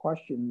raises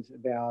questions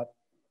about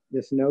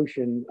this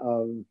notion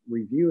of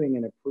reviewing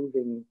and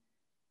approving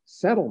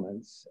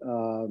settlements,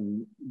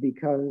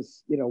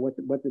 because, you know,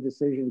 what the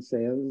decision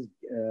says,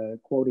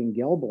 quoting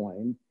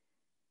Gelboim,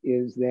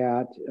 is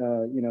that,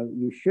 you know,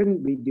 you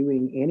shouldn't be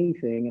doing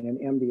anything in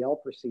an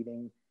MDL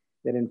proceeding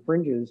that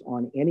infringes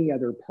on any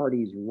other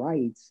party's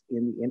rights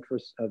in the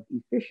interest of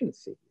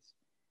efficiencies.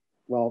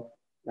 Well,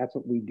 that's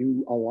what we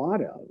do a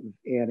lot of.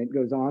 And it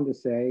goes on to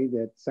say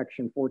that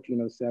Section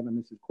 1407,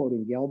 this is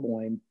quoting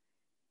Gelboim,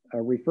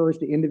 refers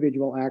to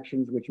individual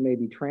actions which may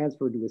be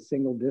transferred to a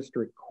single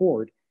district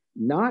court,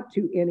 not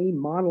to any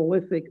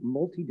monolithic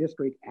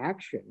multi-district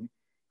action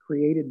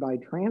created by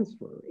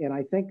transfer. And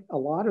I think a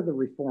lot of the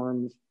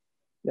reforms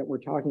that we're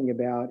talking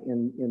about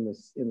in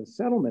the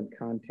settlement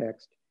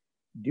context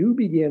do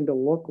begin to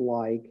look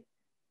like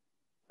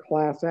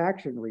class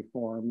action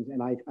reforms.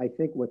 And I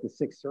think what the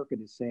Sixth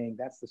Circuit is saying,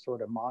 that's the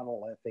sort of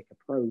monolithic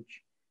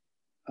approach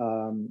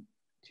to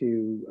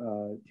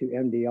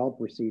MDL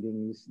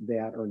proceedings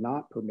that are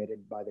not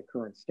permitted by the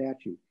current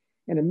statute.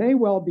 And it may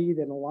well be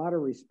that in a lot of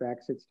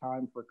respects, it's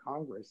time for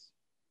Congress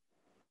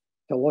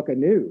to look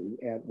anew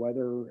at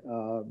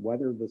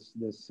whether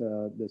this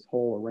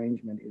whole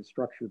arrangement is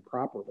structured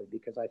properly,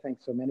 because I think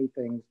so many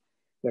things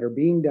that are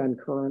being done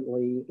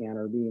currently and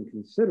are being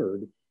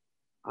considered,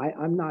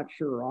 I'm not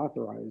sure are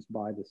authorized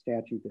by the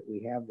statute that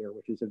we have there,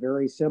 which is a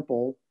very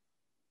simple,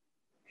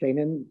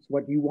 Shanin, it's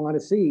what you want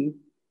to see,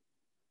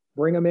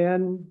 bring them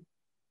in,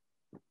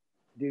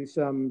 do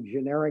some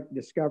generic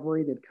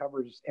discovery that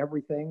covers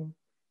everything,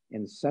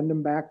 and send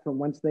them back from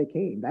whence they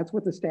came. That's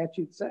what the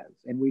statute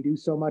says. And we do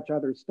so much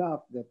other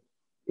stuff that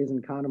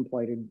isn't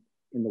contemplated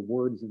in the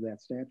words of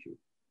that statute.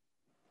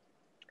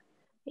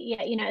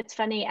 Yeah, you know, it's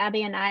funny,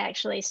 Abby and I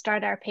actually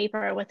start our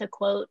paper with a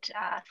quote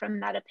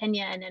from that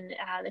opinion. And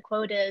the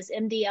quote is,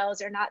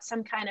 MDLs are not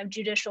some kind of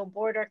judicial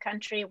border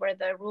country where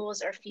the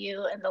rules are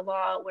few and the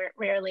law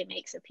rarely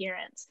makes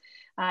appearance.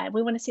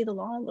 We want to see the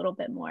law a little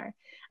bit more.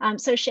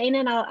 So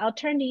Shanin, I'll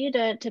turn to you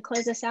to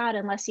close us out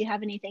unless you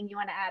have anything you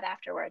want to add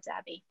afterwards,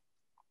 Abby.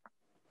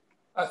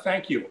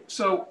 Thank you.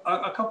 So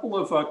a couple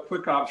of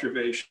quick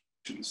observations.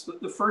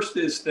 The first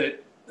is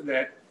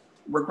that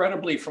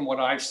regrettably, from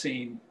what I've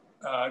seen,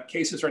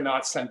 cases are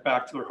not sent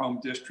back to their home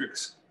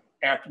districts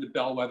after the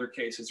bellwether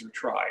cases are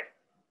tried.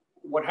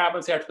 What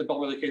happens after the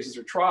bellwether cases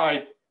are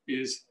tried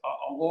is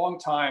a long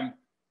time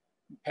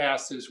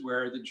passes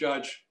where the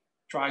judge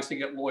tries to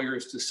get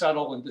lawyers to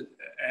settle,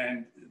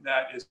 and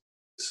that is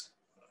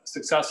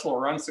successful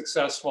or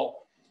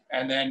unsuccessful.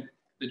 And then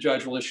the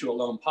judge will issue a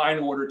lone pine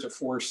order to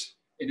force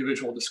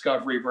individual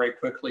discovery very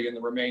quickly in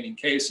the remaining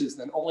cases.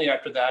 Then only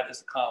after that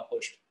is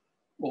accomplished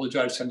will the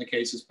judge send the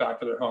cases back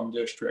to their home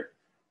district.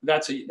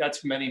 That's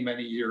many,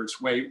 many years,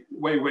 way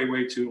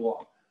too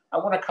long. I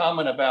want to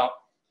comment about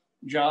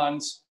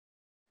John's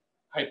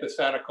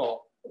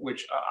hypothetical,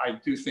 which I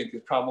do think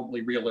is probably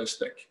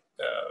realistic,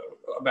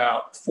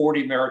 about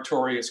 40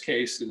 meritorious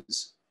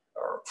cases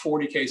or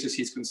 40 cases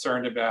he's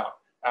concerned about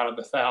out of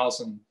the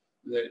 1,000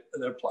 that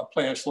the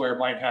plaintiff's lawyer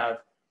might have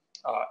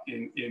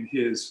in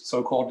his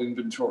so-called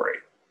inventory.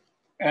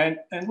 And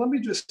let me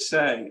just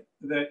say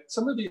that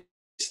some of these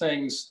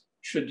things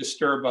should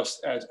disturb us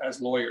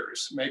as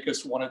lawyers, make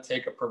us want to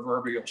take a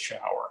proverbial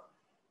shower.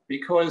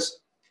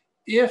 Because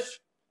if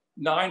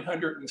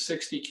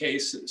 960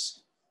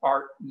 cases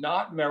are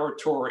not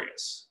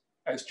meritorious,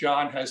 as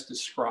John has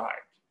described,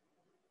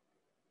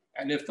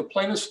 and if the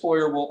plaintiff's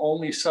lawyer will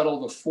only settle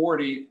the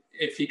 40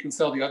 if he can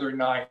sell the other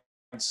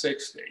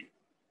 960,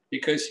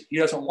 because he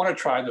doesn't want to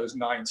try those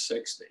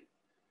 960,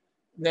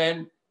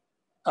 then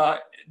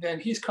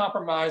he's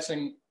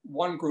compromising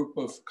one group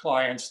of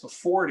clients, the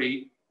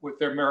 40, with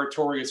their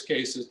meritorious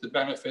cases to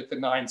benefit the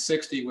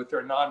 960 with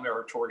their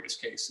non-meritorious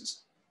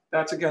cases.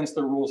 That's against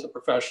the rules of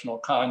professional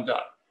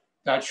conduct.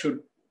 That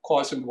should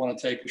cause him to want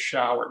to take a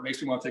shower. It makes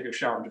me want to take a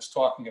shower just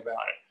talking about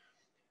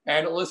it.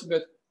 And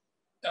Elizabeth,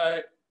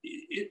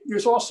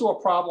 there's also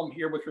a problem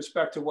here with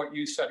respect to what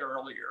you said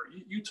earlier.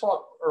 You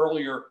talked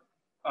earlier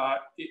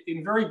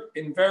in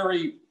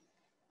very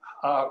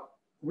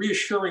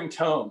reassuring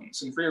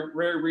tones and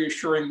very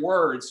reassuring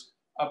words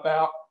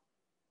about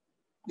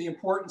the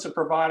importance of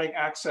providing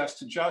access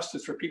to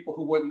justice for people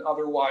who wouldn't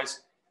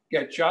otherwise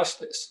get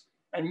justice.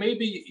 And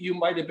maybe you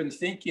might have been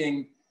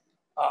thinking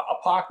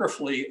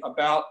apocryphally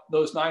about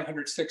those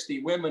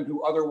 960 women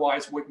who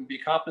otherwise wouldn't be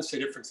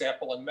compensated, for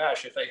example, in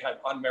MESH if they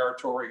had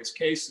unmeritorious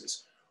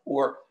cases,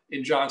 or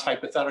in John's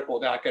hypothetical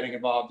without getting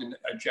involved in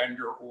a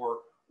gender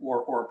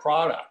or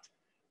product.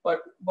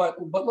 But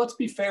let's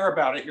be fair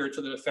about it here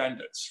to the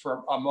defendants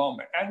for a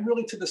moment, and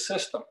really to the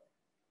system.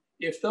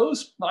 If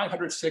those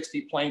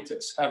 960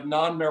 plaintiffs have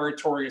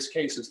non-meritorious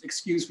cases,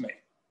 excuse me,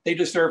 they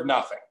deserve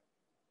nothing.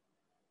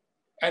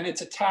 And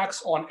it's a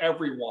tax on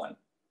everyone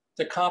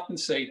to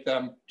compensate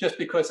them just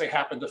because they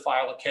happen to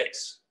file a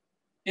case.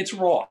 It's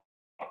wrong.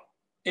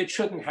 It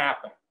shouldn't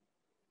happen.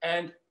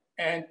 And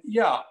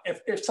yeah,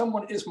 if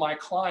someone is my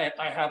client,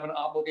 I have an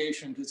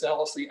obligation to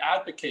zealously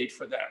advocate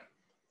for them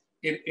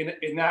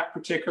in that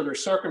particular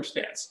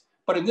circumstance.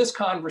 But in this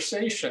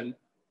conversation,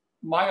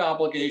 my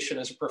obligation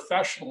as a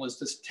professional is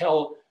to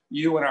tell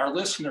you and our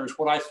listeners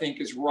what I think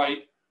is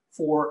right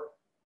for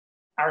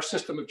our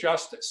system of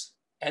justice.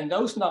 And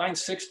those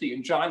 960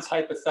 in John's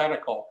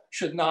hypothetical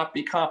should not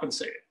be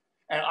compensated.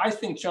 And I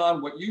think,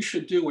 John, what you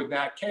should do in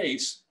that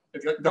case,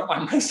 if you don't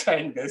mind me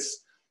saying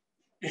this,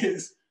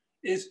 is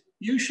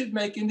you should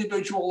make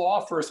individual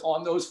offers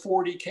on those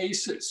 40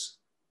 cases.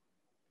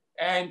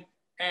 And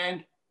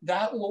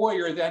that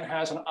lawyer then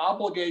has an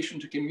obligation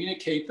to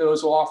communicate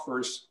those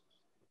offers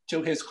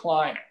to his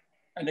client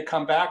and to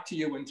come back to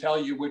you and tell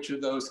you which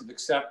of those have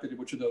accepted and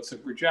which of those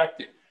have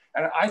rejected.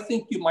 And I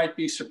think you might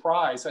be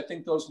surprised. I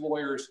think those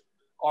lawyers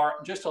are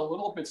just a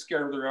little bit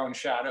scared of their own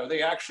shadow.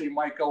 They actually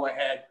might go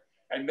ahead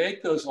and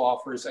make those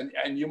offers,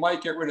 and you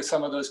might get rid of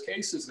some of those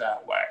cases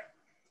that way.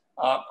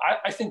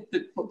 I think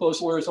that those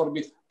lawyers ought to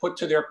be put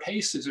to their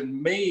paces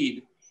and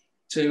made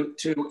to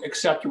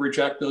accept or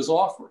reject those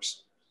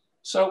offers.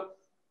 So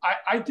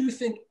I do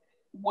think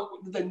what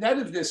the net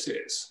of this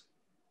is,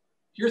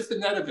 here's the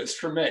net of this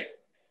for me.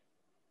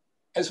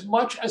 As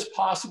much as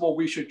possible,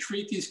 we should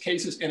treat these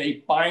cases in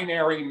a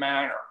binary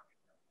manner,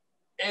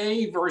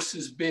 A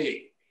versus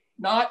B,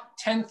 not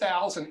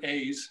 10,000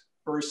 A's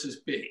versus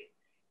B,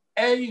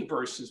 A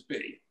versus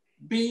B,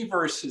 B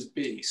versus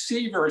B,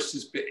 C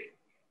versus B.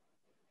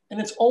 And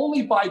it's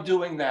only by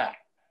doing that,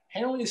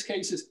 handling these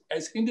cases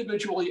as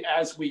individually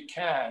as we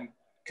can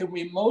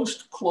we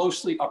most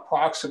closely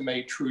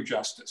approximate true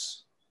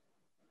justice.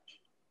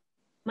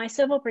 My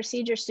civil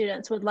procedure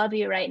students would love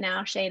you right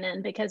now,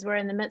 Shanin, because we're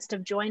in the midst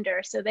of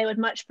joinder. So they would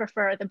much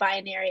prefer the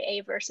binary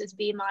A versus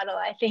B model,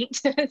 I think,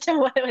 to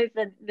what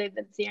they've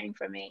been hearing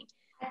from me.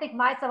 I think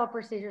my civil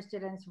procedure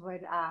students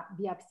would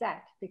be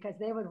upset because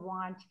they would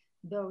want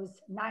those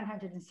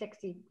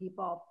 960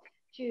 people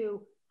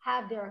to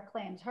have their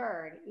claims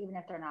heard, even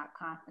if they're not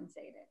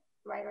compensated,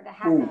 right? Or to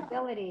have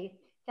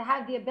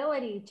the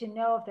ability to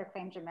know if their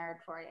claims are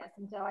meritorious.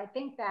 And so I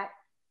think that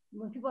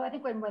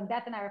when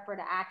Beth and I refer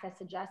to access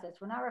to justice,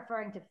 we're not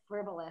referring to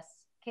frivolous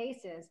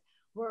cases.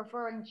 We're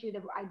referring to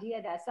the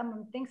idea that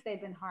someone thinks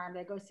they've been harmed,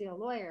 they go see a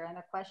lawyer, and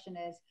the question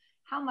is,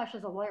 how much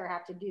does a lawyer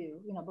have to do,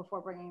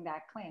 before bringing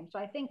that claim? So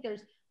I think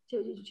there's,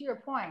 to your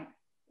point,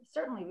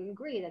 certainly we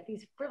agree that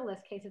these frivolous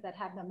cases that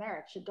have no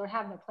merit don't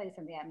have no place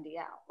in the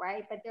MDL,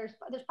 right? But there's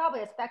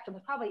probably a spectrum.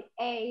 There's probably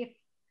A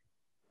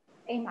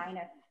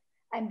minus,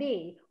 and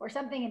B, or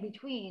something in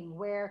between,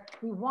 where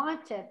we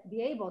want to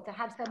be able to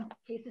have some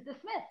cases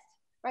dismissed,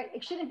 right?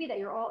 It shouldn't be that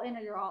you're all in or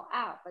you're all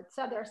out, but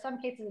there are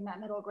some cases in that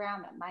middle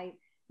ground that might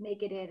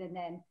make it in and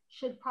then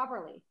should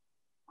properly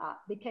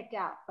be kicked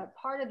out. But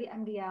part of the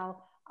MDL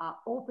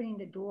opening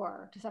the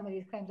door to some of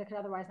these claims that could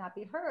otherwise not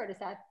be heard is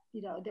that,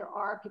 there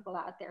are people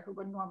out there who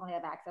would normally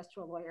have access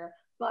to a lawyer,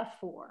 but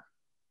for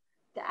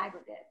the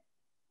aggregate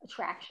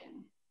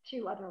attraction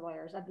to other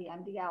lawyers of the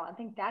MDL. I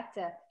think that's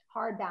a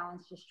hard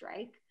balance to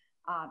strike,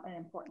 an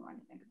important one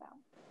to think about.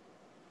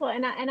 Well,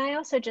 and I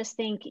also just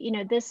think,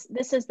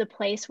 this is the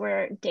place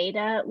where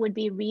data would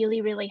be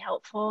really, really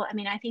helpful. I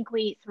mean, I think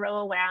we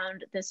throw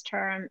around this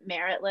term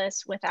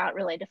meritless without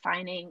really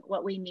defining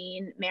what we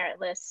mean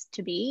meritless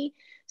to be.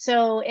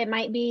 So it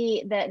might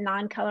be that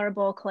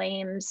non-colorable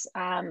claims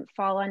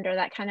fall under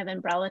that kind of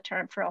umbrella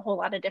term for a whole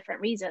lot of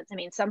different reasons. I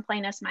mean, some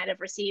plaintiffs might have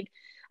received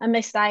a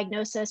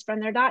misdiagnosis from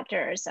their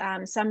doctors.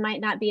 Some might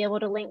not be able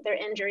to link their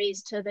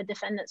injuries to the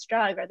defendant's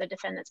drug or the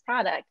defendant's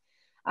product.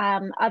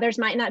 Others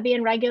might not be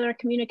in regular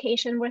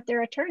communication with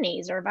their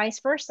attorneys or vice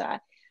versa.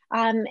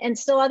 And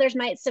still others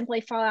might simply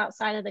fall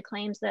outside of the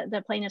claims that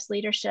the plaintiff's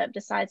leadership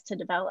decides to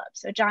develop.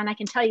 So John, I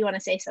can tell you want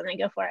to say something,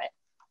 go for it.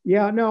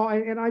 Yeah, no,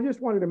 and I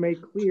just wanted to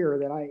make clear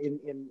that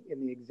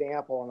in the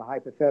example and the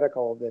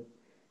hypothetical that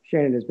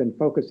Shanin has been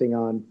focusing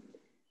on,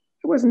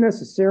 I wasn't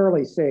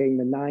necessarily saying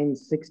the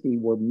 960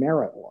 were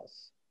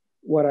meritless.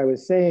 What I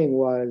was saying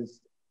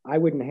was I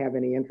wouldn't have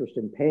any interest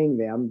in paying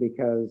them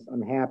because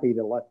I'm happy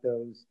to let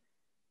those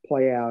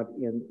play out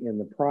in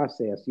the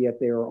process, yet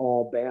they are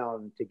all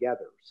bound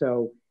together.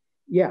 So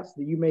yes,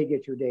 you may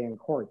get your day in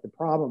court. The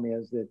problem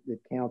is that the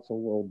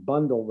counsel will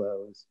bundle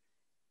those,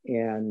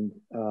 and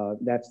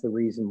that's the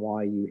reason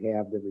why you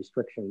have the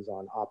restrictions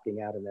on opting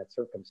out in that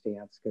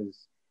circumstance,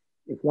 because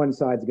if one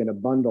side's going to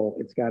bundle,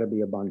 it's got to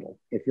be a bundle.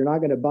 If you're not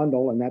going to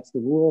bundle, and that's the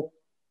rule,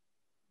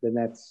 then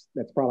that's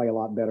probably a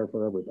lot better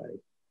for everybody.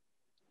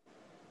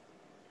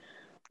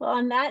 Well,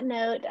 on that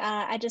note,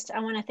 I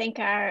want to thank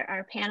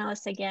our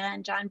panelists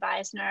again, John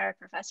Beisner,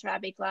 Professor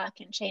Abbe Gluck,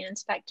 and Shanin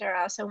Specter.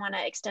 I also want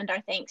to extend our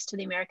thanks to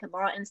the American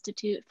Law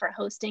Institute for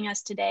hosting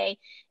us today.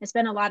 It's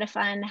been a lot of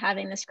fun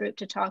having this group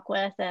to talk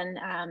with, and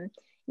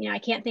I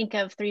can't think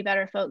of three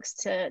better folks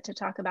to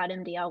talk about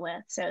MDL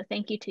with. So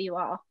thank you to you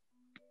all.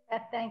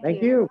 Thank you.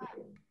 Thank you.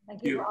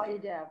 Thank you for all you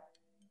do.